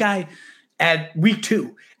talking about this guy at week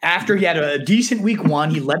 2. After he had a decent week 1,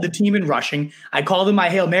 he led the team in rushing. I called him my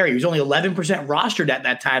Hail Mary. He was only 11% rostered at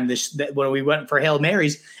that time when we went for Hail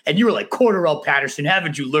Marys. And you were like, Cordarrelle Patterson,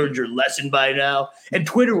 haven't you learned your lesson by now? And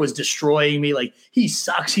Twitter was destroying me. Like, he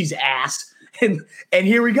sucks. He's ass. And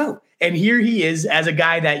here we go. And here he is as a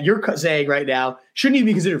guy that you're saying right now shouldn't even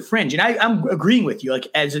be considered fringe. And I'm agreeing with you. Like,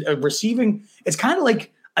 as a receiving, it's kind of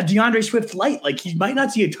like a DeAndre Swift light. Like, he might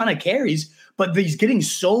not see a ton of carries, but he's getting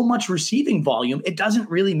so much receiving volume, it doesn't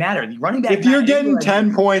really matter. The running back. If you're getting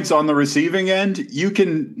 10 points on the receiving end, you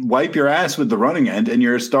can wipe your ass with the running end, and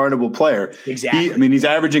you're a startable player. Exactly. He's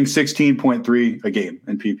averaging 16.3 a game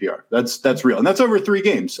in PPR. That's real, and that's over 3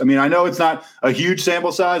 games. I mean, I know it's not a huge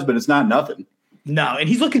sample size, but it's not nothing. No, and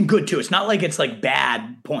he's looking good too. It's not like it's like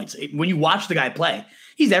bad points. When you watch the guy play,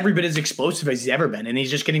 he's every bit as explosive as he's ever been, and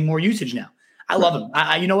he's just getting more usage now. I love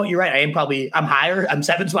him. You know what? You're right. I'm higher. I'm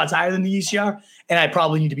 7 spots higher than the ECR, and I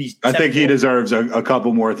probably need to be. I think he deserves a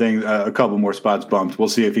couple more things, a couple more spots bumped. We'll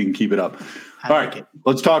see if he can keep it up. All right,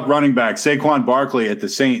 let's talk running back. Saquon Barkley at the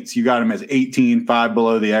Saints. You got him as 18, 5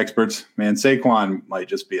 below the experts. Man, Saquon might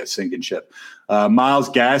just be a sinking ship. Myles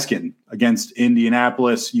Gaskin against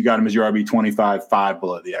Indianapolis. You got him as your RB 25, 5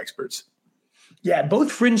 below the experts. Yeah,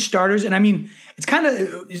 both fringe starters. And I mean, it's kind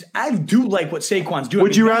of – I do like what Saquon's doing.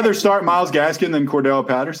 Would you rather start Myles Gaskin than Cordarrelle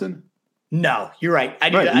Patterson? No, you're right.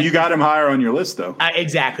 You got him higher on your list, though.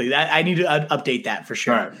 Exactly. I need to update that for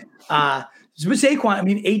sure. All right. So with Saquon, I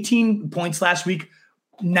mean, 18 points last week,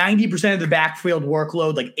 90% of the backfield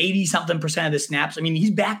workload, like 80-something% of the snaps. I mean,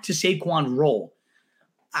 he's back to Saquon role.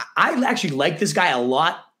 I actually like this guy a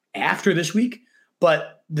lot after this week,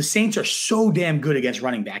 but the Saints are so damn good against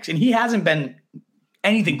running backs, and he hasn't been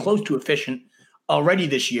anything close to efficient already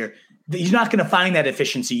this year. He's not going to find that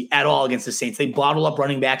efficiency at all against the Saints. They bottle up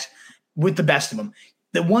running backs with the best of them.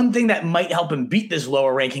 The one thing that might help him beat this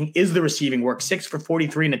lower ranking is the receiving work. 6 for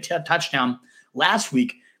 43 and a touchdown last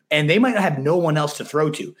week, and they might have no one else to throw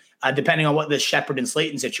to, depending on what the Shepard and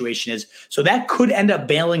Slayton situation is. So that could end up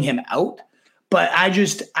bailing him out. But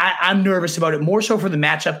I'm nervous about it, more so for the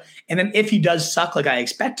matchup. And then if he does suck like I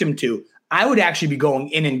expect him to, I would actually be going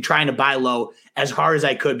in and trying to buy low as hard as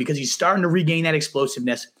I could because he's starting to regain that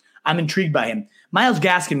explosiveness. I'm intrigued by him. Myles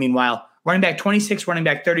Gaskin, meanwhile, running back 26, running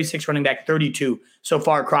back 36, running back 32 so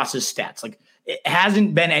far across his stats. Like, it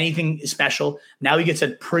hasn't been anything special. Now he gets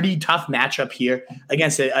a pretty tough matchup here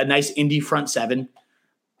against a nice Indy front seven.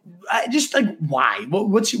 Just like, why?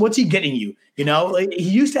 What's he getting you? You know, like, he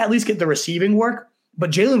used to at least get the receiving work, but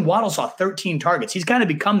Jalen Waddle saw 13 targets. He's kind of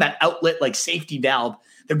become that outlet, like safety valve.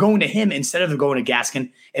 They're going to him instead of going to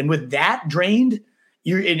Gaskin. And with that drained,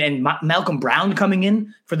 and Malcolm Brown coming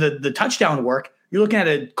in for the touchdown work, you're looking at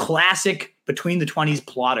a classic between the 20s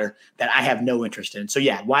plotter that I have no interest in. So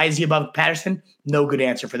yeah, why is he above Patterson? No good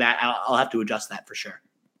answer for that. I'll have to adjust that for sure.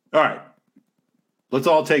 All right. Let's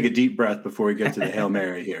all take a deep breath before we get to the Hail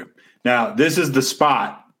Mary here. Now, this is the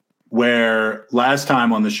spot where last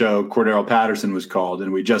time on the show, Cordero Patterson was called,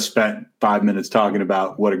 and we just spent 5 minutes talking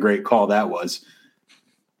about what a great call that was.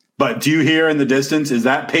 But do you hear in the distance, is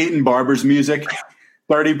that Peyton Barber's music?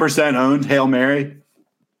 30% owned, Hail Mary.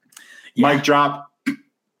 Yeah. Mic drop.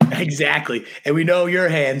 Exactly. And we know your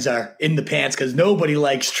hands are in the pants because nobody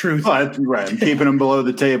likes truth. Oh, that's right. I'm keeping them below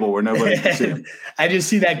the table where nobody can see them. I just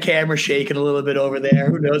see that camera shaking a little bit over there.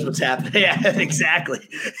 Who knows what's happening? Yeah, exactly.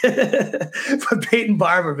 For Peyton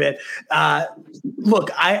Barber, man.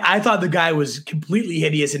 Look, I thought the guy was completely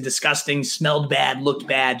hideous and disgusting, smelled bad, looked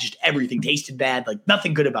bad, just everything, tasted bad, like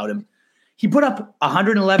nothing good about him. He put up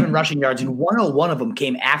 111 rushing yards, and 101 of them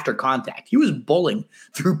came after contact. He was bowling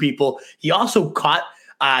through people. He also caught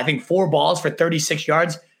I think 4 balls for 36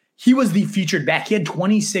 yards. He was the featured back. He had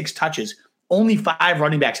 26 touches. Only 5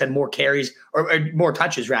 running backs had more carries or more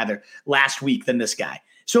touches rather last week than this guy.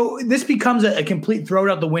 So this becomes a complete throw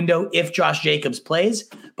out the window if Josh Jacobs plays.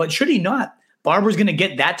 But should he not, Barber's going to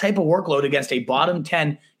get that type of workload against a bottom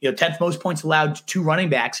 10, 10th most points allowed to 2 running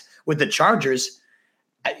backs with the Chargers.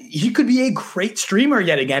 He could be a great streamer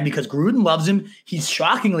yet again because Gruden loves him. He's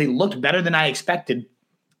shockingly looked better than I expected.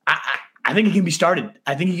 I think he can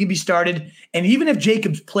be started. And even if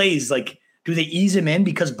Jacobs plays, like, do they ease him in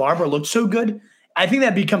because Barber looked so good? I think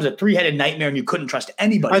that becomes a 3-headed nightmare and you couldn't trust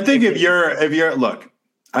anybody. I think if you're look,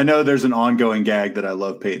 I know there's an ongoing gag that I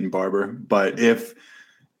love Peyton Barber, but if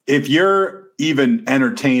you're even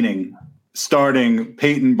entertaining starting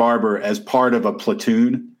Peyton Barber as part of a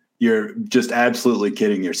platoon, you're just absolutely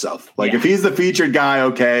kidding yourself. Like if he's the featured guy,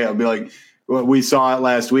 okay, I'll be like, well, we saw it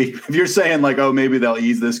last week. If you're saying like, oh, maybe they'll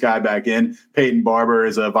ease this guy back in, Peyton Barber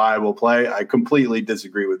is a viable play, I completely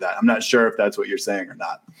disagree with that. I'm not sure if that's what you're saying or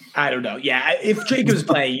not. I don't know. Yeah, if Jacobs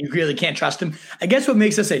playing, you really can't trust him. I guess what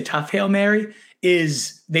makes us a tough Hail Mary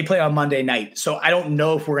is they play on Monday night. So I don't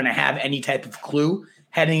know if we're going to have any type of clue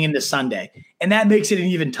heading into Sunday. And that makes it an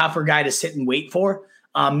even tougher guy to sit and wait for.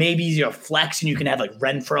 Maybe he's flex and you can have like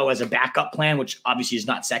Renfro as a backup plan, which obviously is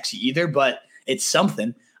not sexy either, but it's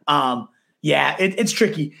something. Yeah, it's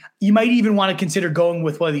tricky. You might even want to consider going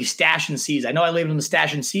with one of these stash and C's. I know I labeled them the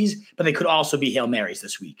stash and C's, but they could also be Hail Marys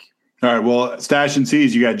this week. All right, well, stash and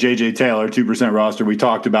C's, you got J.J. Taylor, 2% roster. We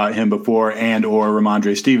talked about him before, and or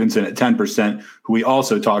Ramondre Stevenson at 10%, who we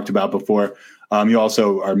also talked about before. You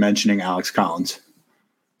also are mentioning Alex Collins.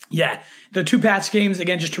 Yeah, the 2 Pats games,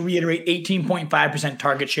 again, just to reiterate, 18.5%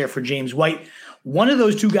 target share for James White. One of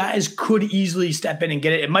those 2 guys could easily step in and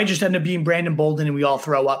get it. It might just end up being Brandon Bolden and we all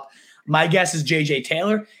throw up. My guess is J.J.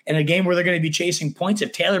 Taylor. In a game where they're going to be chasing points,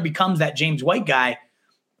 if Taylor becomes that James White guy,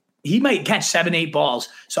 he might catch 7-8 balls.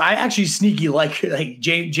 So I actually sneaky like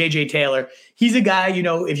J.J. Taylor. He's a guy,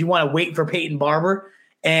 if you want to wait for Peyton Barber,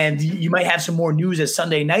 and you might have some more news as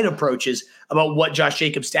Sunday night approaches about what Josh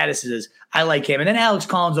Jacobs' status is. I like him. And then Alex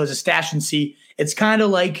Collins was a stash and see. It's kind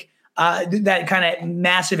of like that kind of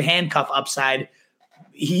massive handcuff upside.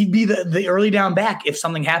 He'd be the early down back if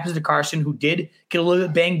something happens to Carson, who did get a little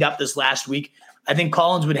bit banged up this last week. I think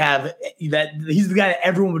Collins would have that. He's the guy that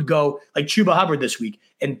everyone would go like Chuba Hubbard this week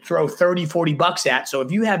and throw $30-$40 at. So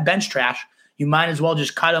if you have bench trash, you might as well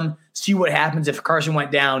just cut him, see what happens. If Carson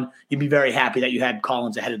went down, you'd be very happy that you had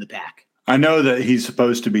Collins ahead of the pack. I know that he's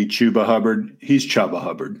supposed to be Chuba Hubbard. He's Chubba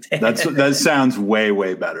Hubbard. That sounds way,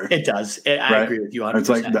 way better. It does. I agree with you 100%. It's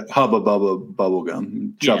like the Hubba Bubba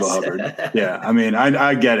Bubblegum, Chubba Hubbard. Yeah, I mean,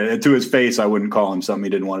 I get it. To his face, I wouldn't call him something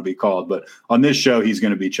he didn't want to be called. But on this show, he's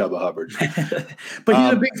going to be Chubba Hubbard. But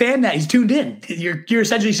he's a big fan now. He's tuned in. You're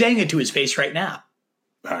essentially saying it to his face right now.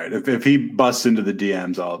 All right. If he busts into the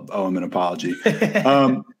DMs, I'll owe him an apology.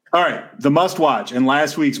 All right, the must-watch. And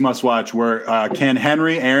last week's must-watch were Ken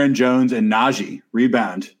Henry, Aaron Jones, and Najee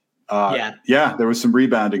rebound. Yeah, there was some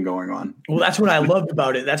rebounding going on. Well, that's what I loved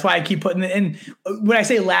about it. That's why I keep putting it in. When I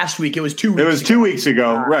say last week, it was 2 weeks ago. It was 2 weeks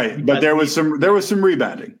ago, right. But there was some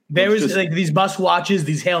rebounding. There was like these must-watches,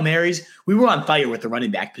 these Hail Marys. We were on fire with the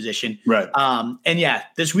running back position. Right. And yeah,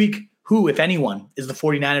 this week, who, if anyone, is the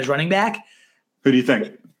 49ers running back? Who do you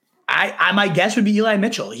think? My guess would be Eli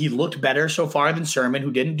Mitchell. He looked better so far than Sermon, who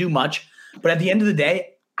didn't do much. But at the end of the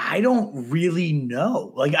day, I don't really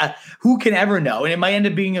know. Like, who can ever know? And it might end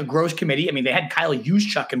up being a gross committee. I mean, they had Kyle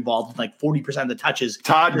Juszczyk involved with like 40% of the touches.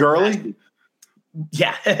 Todd Gurley?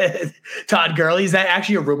 Yeah. Todd Gurley. Is that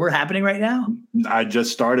actually a rumor happening right now? I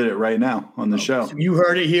just started it right now on the show. So you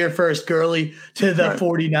heard it here first, Gurley to the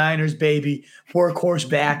 49ers, baby. Workhorse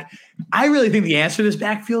back. I really think the answer to this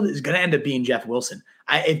backfield is going to end up being Jeff Wilson.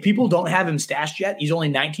 If people don't have him stashed yet, he's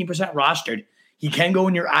only 19% rostered. He can go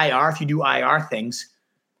in your IR if you do IR things.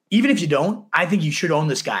 Even if you don't, I think you should own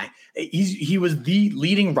this guy. He was the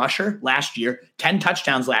leading rusher last year, 10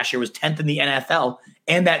 touchdowns last year, was 10th in the NFL.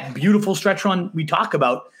 And that beautiful stretch run we talk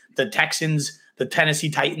about, the Texans, the Tennessee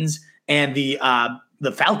Titans, and the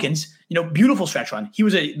Falcons, beautiful stretch run. He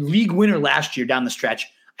was a league winner last year down the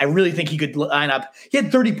stretch. I really think he could line up. He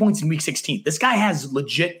had 30 points in week 16. This guy has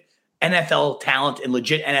legit NFL talent and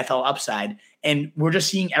legit NFL upside. And we're just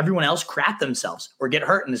seeing everyone else crap themselves or get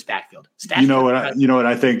hurt in this backfield. You know what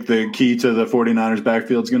I think the key to the 49ers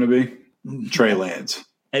backfield is going to be? Trey Lance.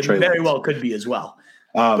 It very well could be as well.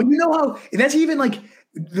 But you know how that's even like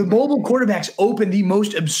the mobile quarterbacks open the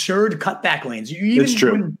most absurd cutback lanes. It's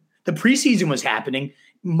true. When the preseason was happening,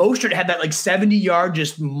 Mostert had that like 70-yard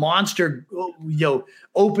just monster,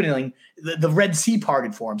 opening. The Red Sea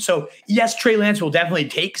parted for him. So yes, Trey Lance will definitely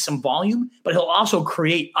take some volume, but he'll also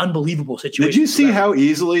create unbelievable situations. Did you see how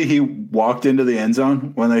easily he walked into the end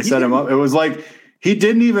zone when they set him up? It was like he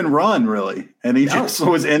didn't even run really, and he just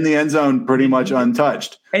was in the end zone pretty much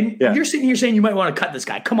untouched. And you're sitting here saying you might want to cut this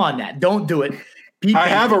guy. Come on, Nat, don't do it. I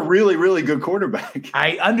have a really, really good quarterback.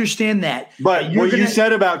 I understand that. But what you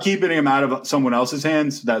said about keeping him out of someone else's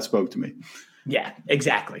hands, that spoke to me. Yeah,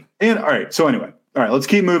 exactly. And all right, so anyway, let's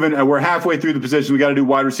keep moving. We're halfway through the position. We got to do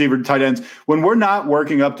wide receiver, tight ends. When we're not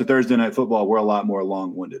working up to Thursday Night Football, we're a lot more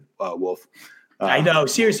long-winded, Wolf. I know.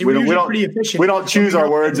 Seriously, we're usually pretty efficient. We don't choose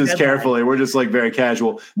our words as carefully. We're just like very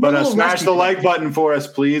casual. But smash the like button for us,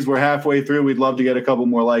 please. We're halfway through. We'd love to get a couple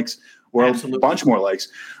more likes. Or a bunch more likes.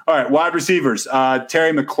 All right, wide receivers.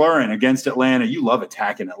 Terry McLaurin against Atlanta. You love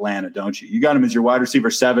attacking Atlanta, don't you? You got him as your wide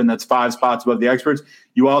receiver 7. That's 5 spots above the experts.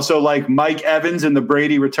 You also like Mike Evans in the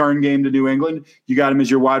Brady return game to New England. You got him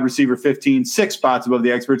as your wide receiver 15, 6 spots above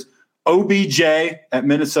the experts. OBJ at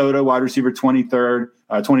Minnesota, wide receiver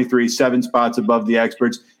 23, 7 spots above the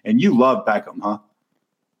experts. And you love Beckham, huh?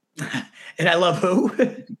 And I love who?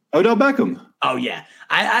 Odell Beckham. Oh, yeah.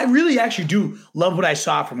 I really actually do love what I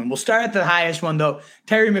saw from him. We'll start at the highest one, though.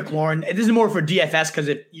 Terry McLaurin. This is more for DFS because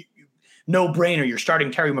no brainer. You're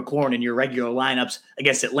starting Terry McLaurin in your regular lineups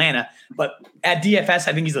against Atlanta. But at DFS,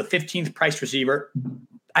 I think he's the 15th priced receiver.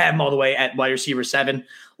 I have him all the way at wide receiver 7.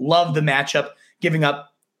 Love the matchup, giving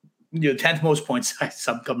up 10th most points.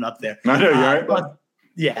 Something coming up there. I know, you're right.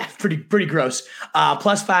 Yeah, pretty gross. +5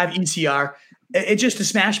 ECR. It's just a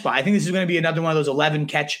smash spot. I think this is going to be another one of those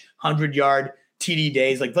 11-catch, 100-yard TD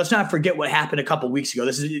days. Like, let's not forget what happened a couple weeks ago.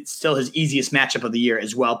 This is still his easiest matchup of the year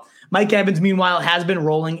as well. Mike Evans, meanwhile, has been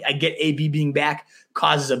rolling. I get AB being back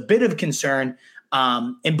causes a bit of concern.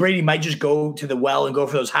 And Brady might just go to the well and go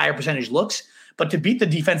for those higher percentage looks. But to beat the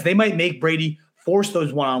defense, they might make Brady force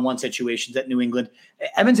those one-on-one situations at New England.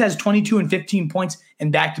 Evans has 22 and 15 points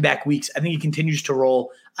in back-to-back weeks. I think he continues to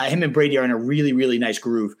roll. Him and Brady are in a really, really nice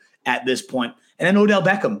groove at this point. And then Odell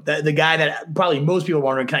Beckham, the guy that probably most people are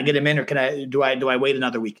wondering, can I get him in or do I wait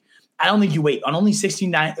another week? I don't think you wait. On only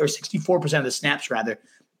 69 or 64% of the snaps, rather,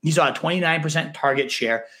 he saw a 29% target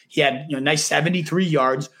share. He had nice 73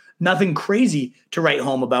 yards, nothing crazy to write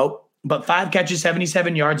home about, but 5 catches,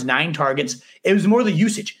 77 yards, 9 targets. It was more the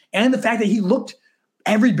usage and the fact that he looked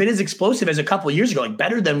every bit as explosive as a couple of years ago, like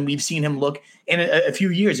better than we've seen him look in a few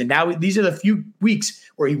years. And now these are the few weeks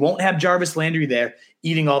where he won't have Jarvis Landry there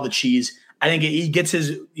eating all the cheese. I think he gets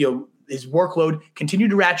his workload continue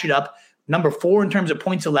to ratchet up. Number 4 in terms of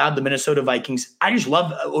points allowed, the Minnesota Vikings. I just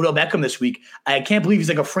love Odell Beckham this week. I can't believe he's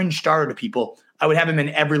like a fringe starter to people. I would have him in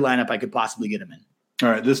every lineup I could possibly get him in.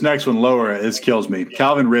 All right, this next one lower, this kills me.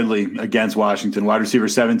 Calvin Ridley against Washington, wide receiver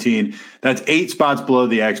 17. That's 8 spots below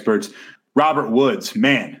the experts. Robert Woods,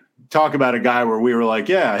 man, talk about a guy where we were like,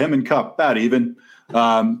 yeah, him and Kupp, about even.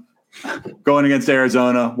 Going against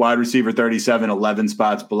Arizona, wide receiver 37, 11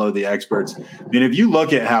 spots below the experts. I mean, if you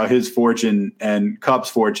look at how his fortune and Kupp's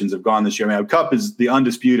fortunes have gone this year, I mean, Kupp is the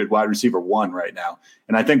undisputed wide receiver 1 right now.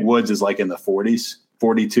 And I think Woods is like in the 40s,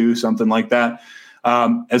 42, something like that.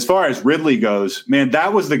 As far as Ridley goes, man,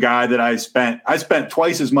 that was the guy that I spent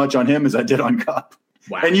twice as much on him as I did on Kupp.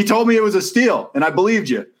 Wow. And you told me it was a steal, and I believed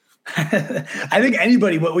you. I think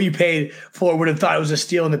anybody what you paid for would have thought it was a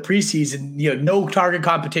steal in the preseason. No target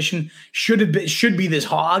competition should be this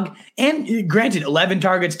hog. And granted, 11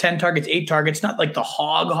 targets, 10 targets, 8 targets, not like the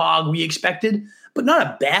hog we expected, but not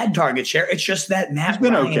a bad target share. It's just that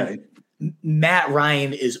Matt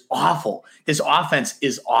Ryan is awful. This offense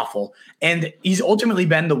is awful. And he's ultimately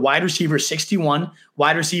been the wide receiver 61,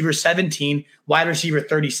 wide receiver 17, wide receiver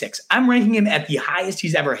 36. I'm ranking him at the highest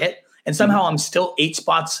he's ever hit. And somehow I'm still 8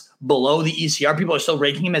 spots below the ECR. People are still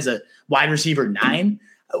ranking him as a wide receiver 9.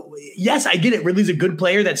 Yes, I get it. Ridley's a good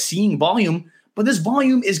player that's seeing volume, but this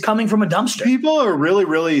volume is coming from a dumpster. People are really,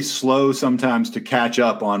 really slow sometimes to catch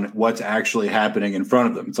up on what's actually happening in front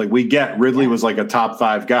of them. It's like we get Ridley was like a top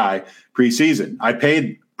 5 guy preseason. I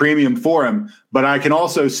paid premium for him, but I can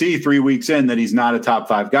also see 3 weeks in that he's not a top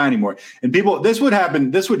 5 guy anymore. And this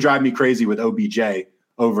would drive me crazy with OBJ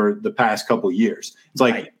over the past couple of years. It's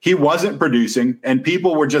like he wasn't producing and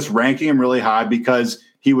people were just ranking him really high because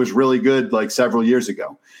he was really good like several years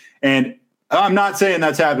ago. And I'm not saying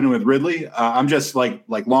that's happening with Ridley. I'm just like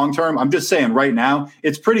long term. I'm just saying right now,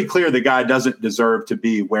 it's pretty clear the guy doesn't deserve to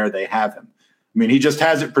be where they have him. I mean, he just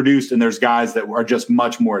hasn't produced, and there's guys that are just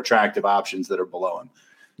much more attractive options that are below him.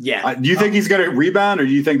 Yeah. Do you think he's going to rebound, or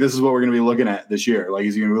do you think this is what we're going to be looking at this year? Like,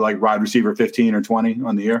 he's going to be like wide receiver 15 or 20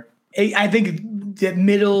 on the year? I think that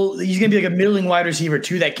he's going to be like a middling wide receiver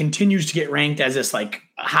 2 that continues to get ranked as this like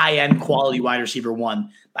high end quality wide receiver 1.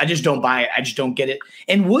 I just don't buy it. I just don't get it.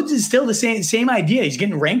 And Woods is still the same idea. He's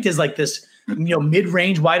getting ranked as like this,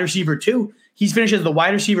 mid-range wide receiver 2. He's finished as the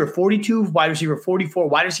wide receiver 42, wide receiver 44,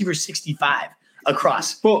 wide receiver 65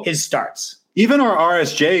 across his starts. Even our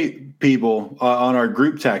RSJ people on our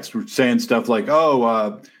group text were saying stuff like,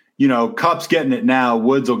 Kupp's getting it now,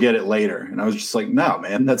 Woods will get it later. And I was just like, no,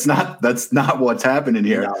 man, that's not what's happening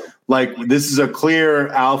here. No. Like, this is a clear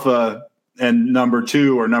alpha and number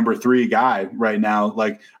 2 or number 3 guy right now.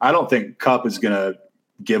 Like, I don't think Kupp is going to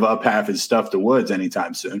give up half his stuff to Woods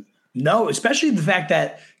anytime soon. No, especially the fact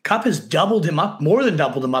that Kupp has more than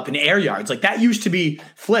doubled him up in air yards. Like, that used to be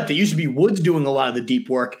flipped. It used to be Woods doing a lot of the deep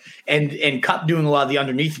work and Kupp doing a lot of the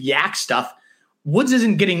underneath yak stuff. Woods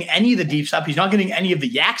isn't getting any of the deep stuff. He's not getting any of the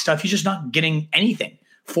yak stuff. He's just not getting anything.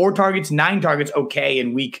 4 targets, 9 targets, okay,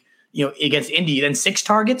 in week, against Indy. Then 6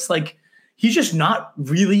 targets, like, he's just not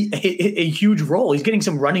really a huge role. He's getting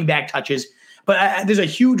some running back touches, but there's a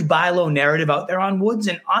huge buy low narrative out there on Woods.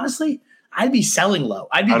 And honestly, I'd be selling low.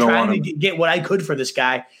 I'd be trying to get what I could for this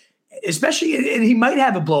guy, especially, and he might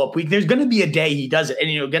have a blow up week. There's going to be a day he does it. And,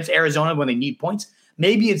 against Arizona when they need points,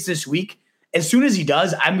 maybe it's this week. As soon as he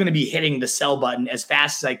does, I'm going to be hitting the sell button as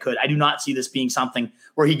fast as I could. I do not see this being something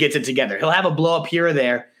where he gets it together. He'll have a blow up here or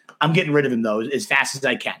there. I'm getting rid of him, though, as fast as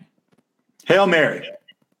I can. Hail Mary.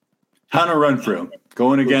 Hunter Renfrow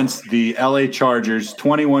going against the LA Chargers,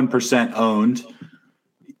 21% owned.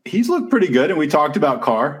 He's looked pretty good, and we talked about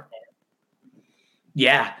Carr.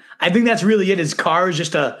 Yeah, I think that's really it. His Carr is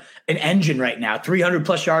just an engine right now.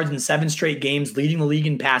 300-plus yards in 7 straight games, leading the league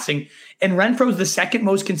in passing. And Renfro's the second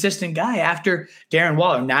most consistent guy after Darren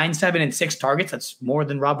Waller. 9, 7, and 6 targets. That's more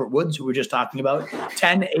than Robert Woods, who we were just talking about.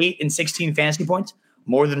 10, 8, and 16 fantasy points.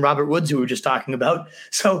 More than Robert Woods, who we were just talking about.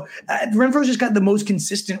 So Renfro's just got the most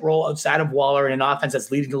consistent role outside of Waller in an offense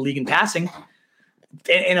that's leading the league in passing.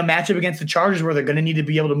 In a matchup against the Chargers where they're going to need to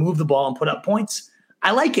be able to move the ball and put up points,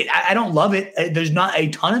 I like it. I don't love it. There's not a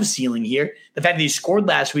ton of ceiling here. The fact that he scored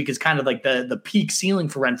last week is kind of like the peak ceiling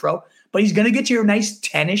for Renfrow, but he's going to get you a nice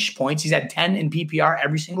 10-ish points. He's had 10 in PPR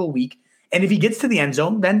every single week. And if he gets to the end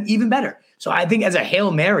zone, then even better. So I think as a Hail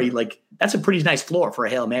Mary, like, that's a pretty nice floor for a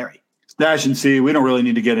Hail Mary. Stash and C, we don't really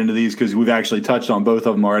need to get into these because we've actually touched on both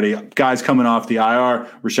of them already. Guys coming off the IR,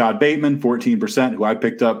 Rashad Bateman, 14%, who I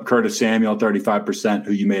picked up. Curtis Samuel, 35%,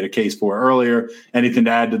 who you made a case for earlier. Anything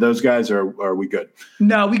to add to those guys, or are we good?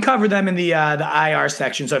 No, we covered them in the IR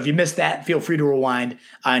section. So if you missed that, feel free to rewind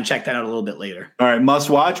and check that out a little bit later. All right, must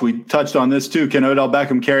watch. We touched on this too. Can Odell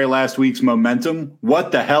Beckham carry last week's momentum?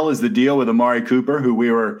 What the hell is the deal with Amari Cooper, who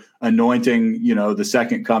we were anointing, the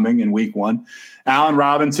second coming in week 1? Allen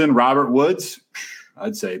Robinson, Robert Woods,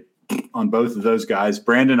 I'd say on both of those guys.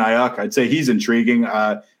 Brandon Ayuk, I'd say he's intriguing.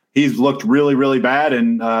 He's looked really, really bad.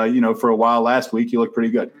 And, for a while last week, he looked pretty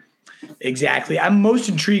good. Exactly. I'm most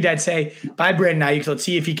intrigued, I'd say, by Brandon Ayuk. Let's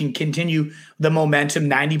see if he can continue the momentum,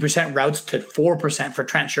 90% routes to 4% for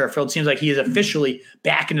Trent Sherfield. Seems like he is officially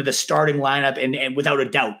back into the starting lineup and without a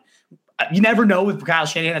doubt. You never know with Kyle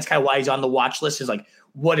Shanahan. That's kind of why he's on the watch list, is like,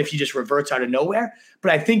 what if he just reverts out of nowhere?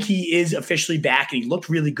 But I think he is officially back, and he looked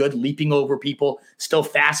really good, leaping over people, still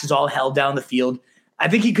fast as all hell down the field. I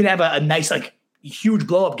think he could have a nice, like, huge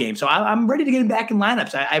blow-up game. So I'm ready to get him back in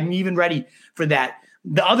lineups. I'm even ready for that.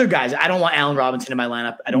 The other guys, I don't want Allen Robinson in my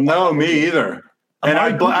lineup. I don't. No, me either. And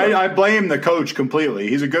I blame the coach completely.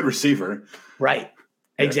 He's a good receiver. Right.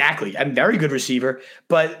 Exactly. I'm a very good receiver.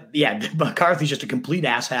 But, yeah, McCarthy's just a complete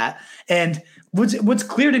asshat. And what's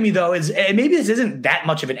clear to me, though, is, and maybe this isn't that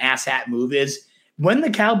much of an asshat move, is when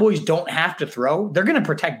the Cowboys don't have to throw, they're going to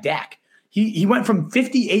protect Dak. He went from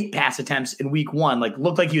 58 pass attempts in week 1, like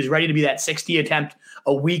looked like he was ready to be that 60 attempt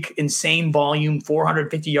a week, insane volume,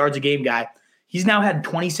 450 yards a game guy. He's now had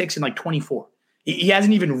 26 and like 24. He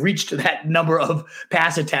hasn't even reached that number of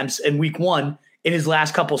pass attempts in week 1 in his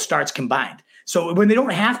last couple starts combined. So when they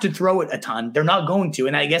don't have to throw it a ton, they're not going to.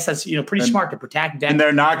 And I guess that's, pretty smart to protect Denver. And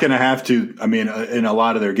they're not going to have to. I mean, in a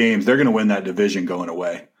lot of their games, they're going to win that division going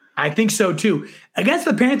away. I think so too. Against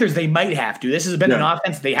the Panthers, they might have to. This has been an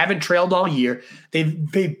offense they haven't trailed all year.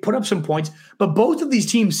 They've put up some points, but both of these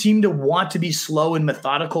teams seem to want to be slow and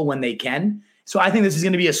methodical when they can. So I think this is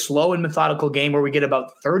going to be a slow and methodical game where we get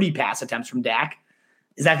about 30 pass attempts from Dak.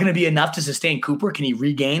 Is that going to be enough to sustain Cooper? Can he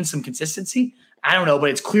regain some consistency? I don't know, but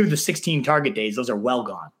it's clear the 16 target days, those are well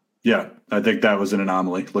gone. Yeah, I think that was an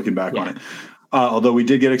anomaly looking back on it. Although we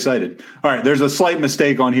did get excited. All right, there's a slight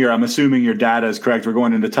mistake on here. I'm assuming your data is correct. We're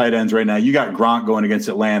going into tight ends right now. You got Gronk going against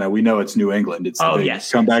Atlanta. We know it's New England. It's the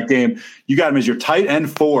comeback game. You got him as your tight end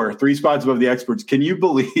 4, 3 spots above the experts. Can you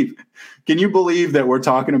believe that we're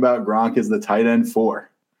talking about Gronk as the tight end 4?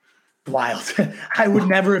 Wild. I would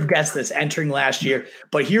never have guessed this entering last year,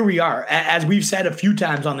 but here we are. As we've said a few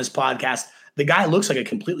times on this podcast, the guy looks like a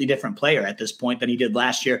completely different player at this point than he did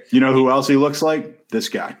last year. You know who else he looks like? This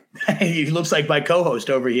guy. He looks like my co-host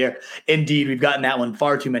over here. Indeed, we've gotten that one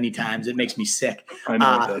far too many times. It makes me sick. I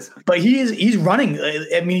know it does. But he's running.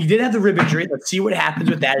 I mean, he did have the rib injury. Let's see what happens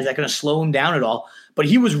with that. Is that going to slow him down at all? But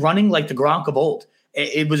he was running like the Gronk of old.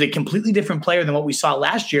 It was a completely different player than what we saw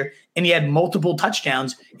last year, and he had multiple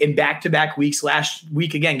touchdowns in back-to-back weeks. Last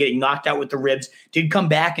week, again, getting knocked out with the ribs. Did come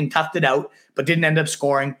back and toughed it out, but didn't end up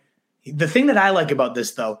scoring. The thing that I like about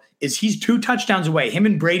this, though, is he's 2 touchdowns away. Him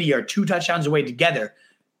and Brady are 2 touchdowns away together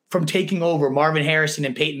from taking over Marvin Harrison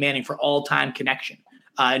and Peyton Manning for all-time connection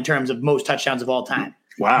in terms of most touchdowns of all time.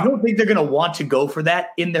 Wow. I don't think they're going to want to go for that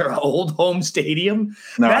in their old home stadium.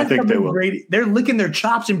 No, I think they will. They're licking their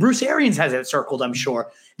chops, and Bruce Arians has it circled, I'm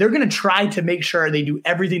sure. They're going to try to make sure they do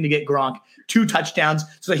everything to get Gronk 2 touchdowns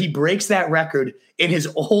so that he breaks that record in his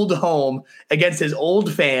old home against his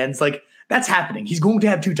old fans. Like, that's happening. He's going to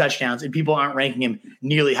have 2 touchdowns, and people aren't ranking him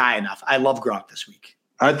nearly high enough. I love Gronk this week.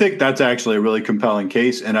 I think that's actually a really compelling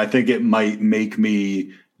case, and I think it might make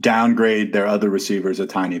me downgrade their other receivers a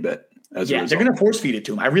tiny bit. They're going to force feed it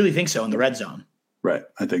to him. I really think so in the red zone. Right.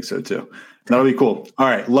 I think so too. That'll be cool. All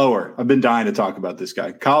right. Lower. I've been dying to talk about this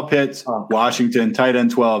guy. Kyle Pitts, Washington, tight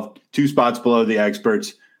end 12, 2 spots below the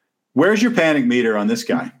experts. Where's your panic meter on this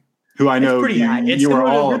guy? Who I know you were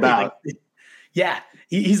all about.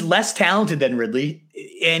 He's less talented than Ridley,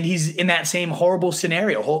 and he's in that same horrible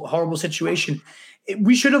scenario, horrible situation.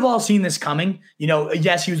 We should have all seen this coming.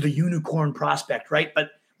 Yes, he was the unicorn prospect, right? But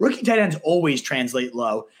rookie tight ends always translate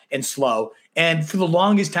low and slow. And for the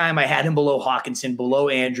longest time, I had him below Hawkinson, below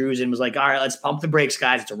Andrews, and was like, all right, let's pump the brakes,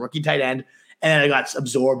 guys. It's a rookie tight end. And then I got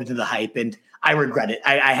absorbed into the hype, and I regret it.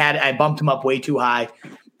 I bumped him up way too high.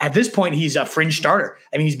 At this point, he's a fringe starter.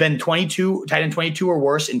 I mean, he's been tight end 22 or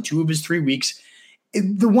worse in 2 of his 3 weeks.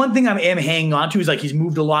 The one thing I am hanging on to is he's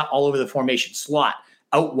moved a lot all over the formation, slot,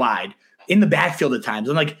 out wide, in the backfield at times.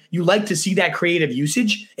 And you like to see that creative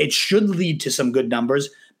usage. It should lead to some good numbers.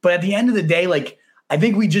 But at the end of the day, I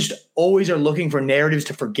think we just always are looking for narratives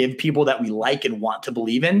to forgive people that we like and want to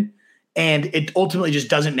believe in. And it ultimately just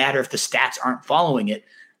doesn't matter if the stats aren't following it.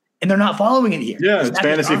 And they're not following it here. Yeah, it's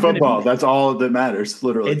fantasy football. That's all that matters,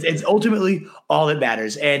 literally. It's ultimately all that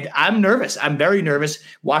matters. And I'm nervous. I'm very nervous.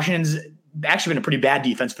 Washington's actually been a pretty bad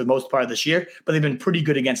defense for the most part of this year, but they've been pretty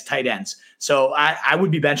good against tight ends. So I would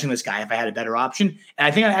be benching this guy if I had a better option. And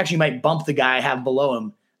I think I actually might bump the guy I have below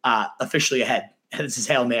him officially ahead. This is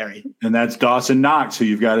Hail Mary. And that's Dawson Knox, who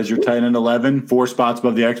you've got as your tight end 11, 4 spots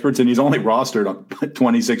above the experts, and he's only rostered on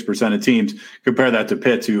 26% of teams. Compare that to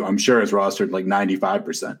Pitts, who I'm sure is rostered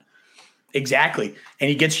 95%. Exactly. And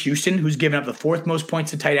he gets Houston, who's given up the 4th most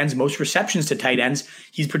points to tight ends, most receptions to tight ends.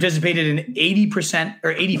 He's participated in 80%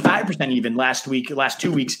 or 85% even last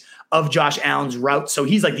 2 weeks of Josh Allen's routes. So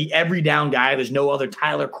he's the every down guy. There's no other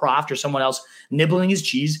Tyler Kroft or someone else nibbling his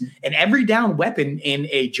cheese. An every down weapon in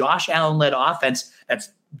a Josh Allen-led offense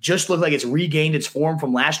that's just looked like it's regained its form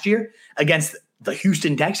from last year against the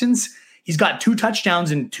Houston Texans. He's got 2 touchdowns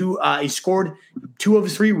and he scored 2 of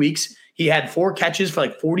his 3 weeks. He had 4 catches for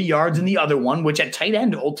 40 yards in the other one, which at tight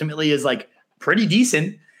end ultimately is pretty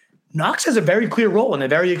decent. Knox has a very clear role in a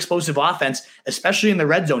very explosive offense, especially in the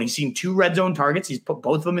red zone. He's seen 2 red zone targets. He's put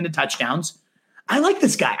both of them into touchdowns. I like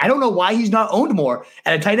this guy. I don't know why he's not owned more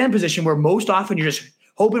at a tight end position where most often you're just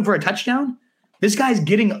hoping for a touchdown. This guy's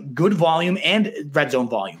getting good volume and red zone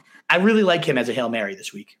volume. I really like him as a Hail Mary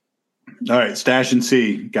this week. All right, Stash and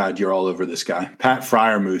C. God, you're all over this guy. Pat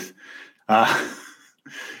Freiermuth.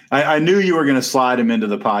 I knew you were going to slide him into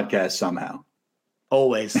the podcast somehow.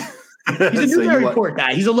 Always. He's a Newbury Report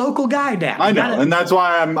guy. He's a local guy now. I know, and that's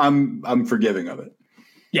why I'm forgiving of it.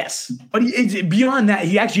 Yes, but beyond that,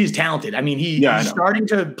 he actually is talented. I mean, he's starting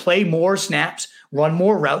to play more snaps run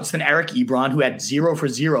more routes than Eric Ebron, who had 0 for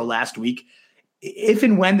 0 last week. If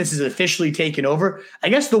and when this is officially taken over, I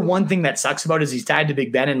guess the one thing that sucks about it is he's tied to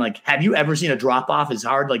Big Ben. And like, have you ever seen a drop off as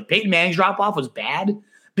hard? Like Peyton Manning's drop off was bad.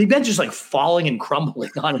 Big Ben's just like falling and crumbling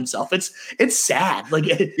on himself. It's sad. Like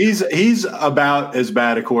he's about as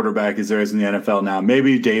bad a quarterback as there is in the NFL now.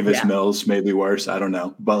 Maybe Davis Mills, maybe worse. I don't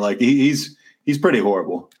know, but like he's pretty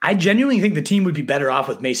horrible. I genuinely think the team would be better off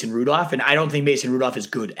with Mason Rudolph, and I don't think Mason Rudolph is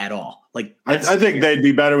good at all. Like I think they'd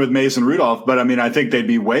be better with Mason Rudolph, but I mean, I think they'd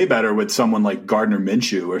be way better with someone like Gardner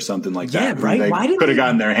Minshew or something like that. Yeah, right. They could have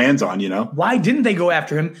gotten their hands on, Why didn't they go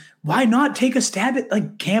after him? Why not take a stab at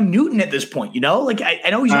like Cam Newton at this point? Like I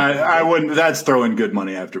know he's. I wouldn't. That's throwing good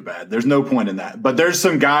money after bad. There's no point in that. But there's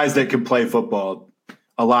some guys that can play football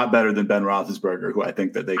a lot better than Ben Roethlisberger, who I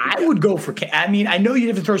think that they could I would go for Cam. I mean, I know you'd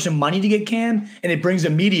have to throw some money to get Cam, and it brings a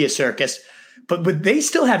media circus, but they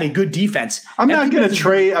still have a good defense. I'm not going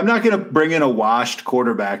to bring in a washed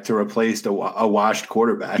quarterback to replace a washed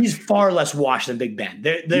quarterback. He's far less washed than Big Ben.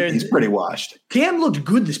 He's pretty washed. Cam looked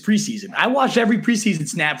good this preseason. I watched every preseason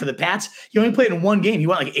snap for the Pats. He only played in one game. He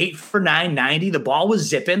went like 8 for 990. The ball was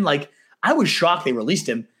zipping. Like I was shocked they released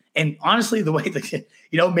him. And honestly, the way that,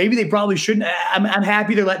 maybe they probably shouldn't. I'm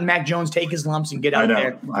happy they're letting Mac Jones take his lumps and get out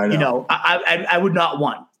there. I know. I would not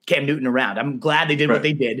want Cam Newton around. I'm glad they did what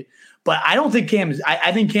they did. But I don't think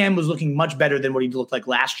I think Cam was looking much better than what he looked like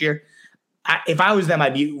last year. If I was them,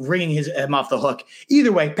 I'd be ringing him off the hook.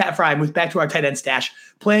 Either way, Pat Fry moves back to our tight end stash,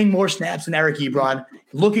 playing more snaps than Eric Ebron,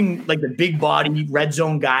 looking like the big body, red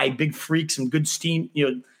zone guy, big freak, some good steam,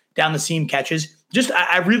 down the seam catches.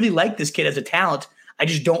 I really like this kid as a talent. I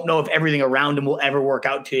just don't know if everything around him will ever work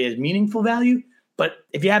out to his meaningful value. But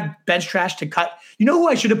if you have bench trash to cut, who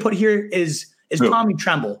I should have put here is Tommy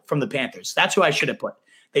Tremble from the Panthers. That's who I should have put.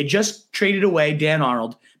 They just traded away Dan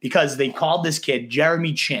Arnold because they called this kid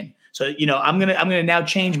Jeremy Chin. So, I'm gonna now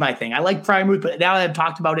change my thing. I like Frymouth, but now that I've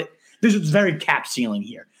talked about it, there's a very cap ceiling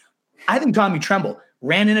here. I think Tommy Tremble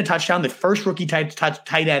ran in a touchdown, the first rookie tight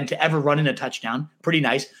end to ever run in a touchdown. Pretty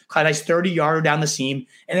nice. Caught a nice 30-yarder down the seam.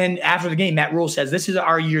 And then after the game, Matt Rule says, this is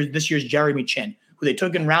this year's Jeremy Chin, who they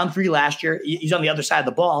took in round 3 last year. He's on the other side of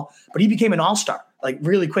the ball, but he became an all-star like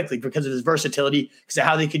really quickly because of his versatility, because of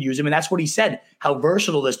how they could use him. And that's what he said, how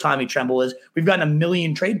versatile this Tommy Tremble is. We've gotten 1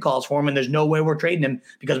 million trade calls for him, and there's no way we're trading him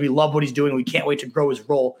because we love what he's doing. We can't wait to grow his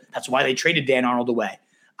role. That's why they traded Dan Arnold away.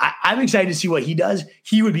 I'm excited to see what he does.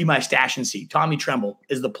 He would be my stash and see. Tommy Tremble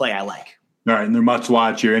is the play I like. All right, and they're must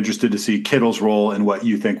watch. You're interested to see Kittle's role in what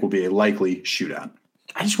you think will be a likely shootout.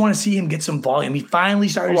 I just want to see him get some volume. He finally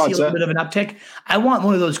started to see a little bit of an uptick. I want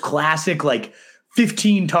one of those classic,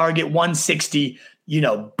 15 target, 160,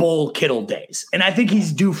 Bull Kittle days. And I think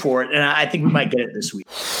he's due for it, and I think we might get it this week.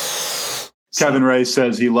 Kevin Ray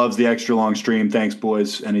says he loves the extra long stream. Thanks,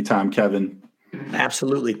 boys. Anytime, Kevin.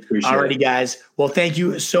 Absolutely. Alrighty, guys. Well, thank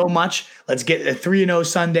you so much. Let's get a 3-0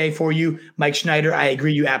 Sunday for you. Mike Schneider, I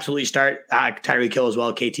agree. You absolutely start Tyreek Hill as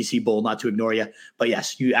well. KTC Bull, not to ignore you. But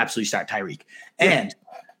yes, you absolutely start Tyreek. And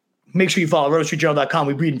make sure you follow RotoStreetJournal.com.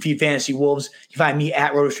 We breed and feed fantasy wolves. You find me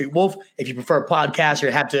at RotoStreetWolf. If you prefer a podcast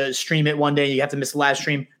or have to stream it one day, you have to miss the live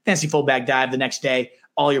stream, Fantasy Fullback Dive the next day.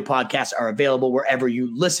 All your podcasts are available wherever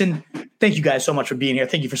you listen. Thank you guys so much for being here.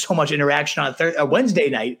 Thank you for so much interaction on a Wednesday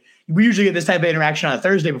night. We usually get this type of interaction on a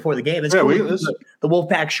Thursday before the game. It's cool. The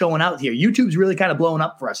Wolfpack showing out here. YouTube's really kind of blowing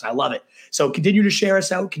up for us. I love it. So continue to share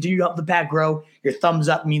us out. Continue to help the pack grow. Your thumbs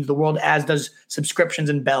up means the world, as does subscriptions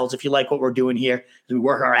and bells if you like what we're doing here. We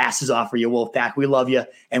work our asses off for you, Wolfpack. We love you,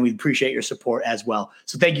 and we appreciate your support as well.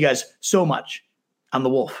 So thank you guys so much. I'm the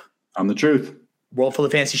Wolf. I'm the Truth. World full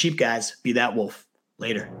of fancy sheep, guys. Be that wolf.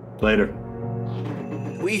 Later.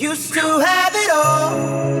 We used to have it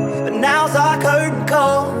all, but now's our curtain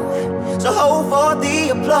call. So hold for the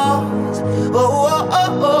applause,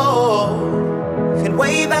 and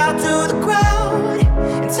wave out to the crowd,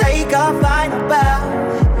 and take our final bow.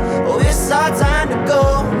 Oh, it's our time to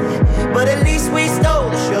go, but at least we stole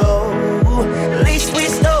the show. At least we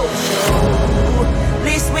stole the show. At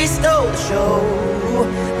least we stole the show.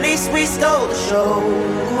 At least we stole the show.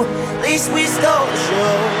 At least we stole the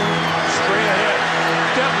show. Straight ahead.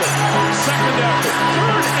 Devlin, second effort,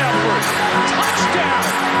 third effort, touchdown.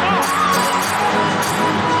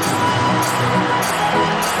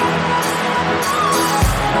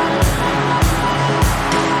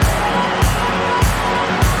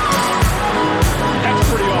 That's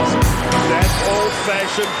pretty awesome. That's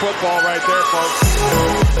old-fashioned football right there,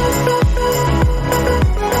 folks.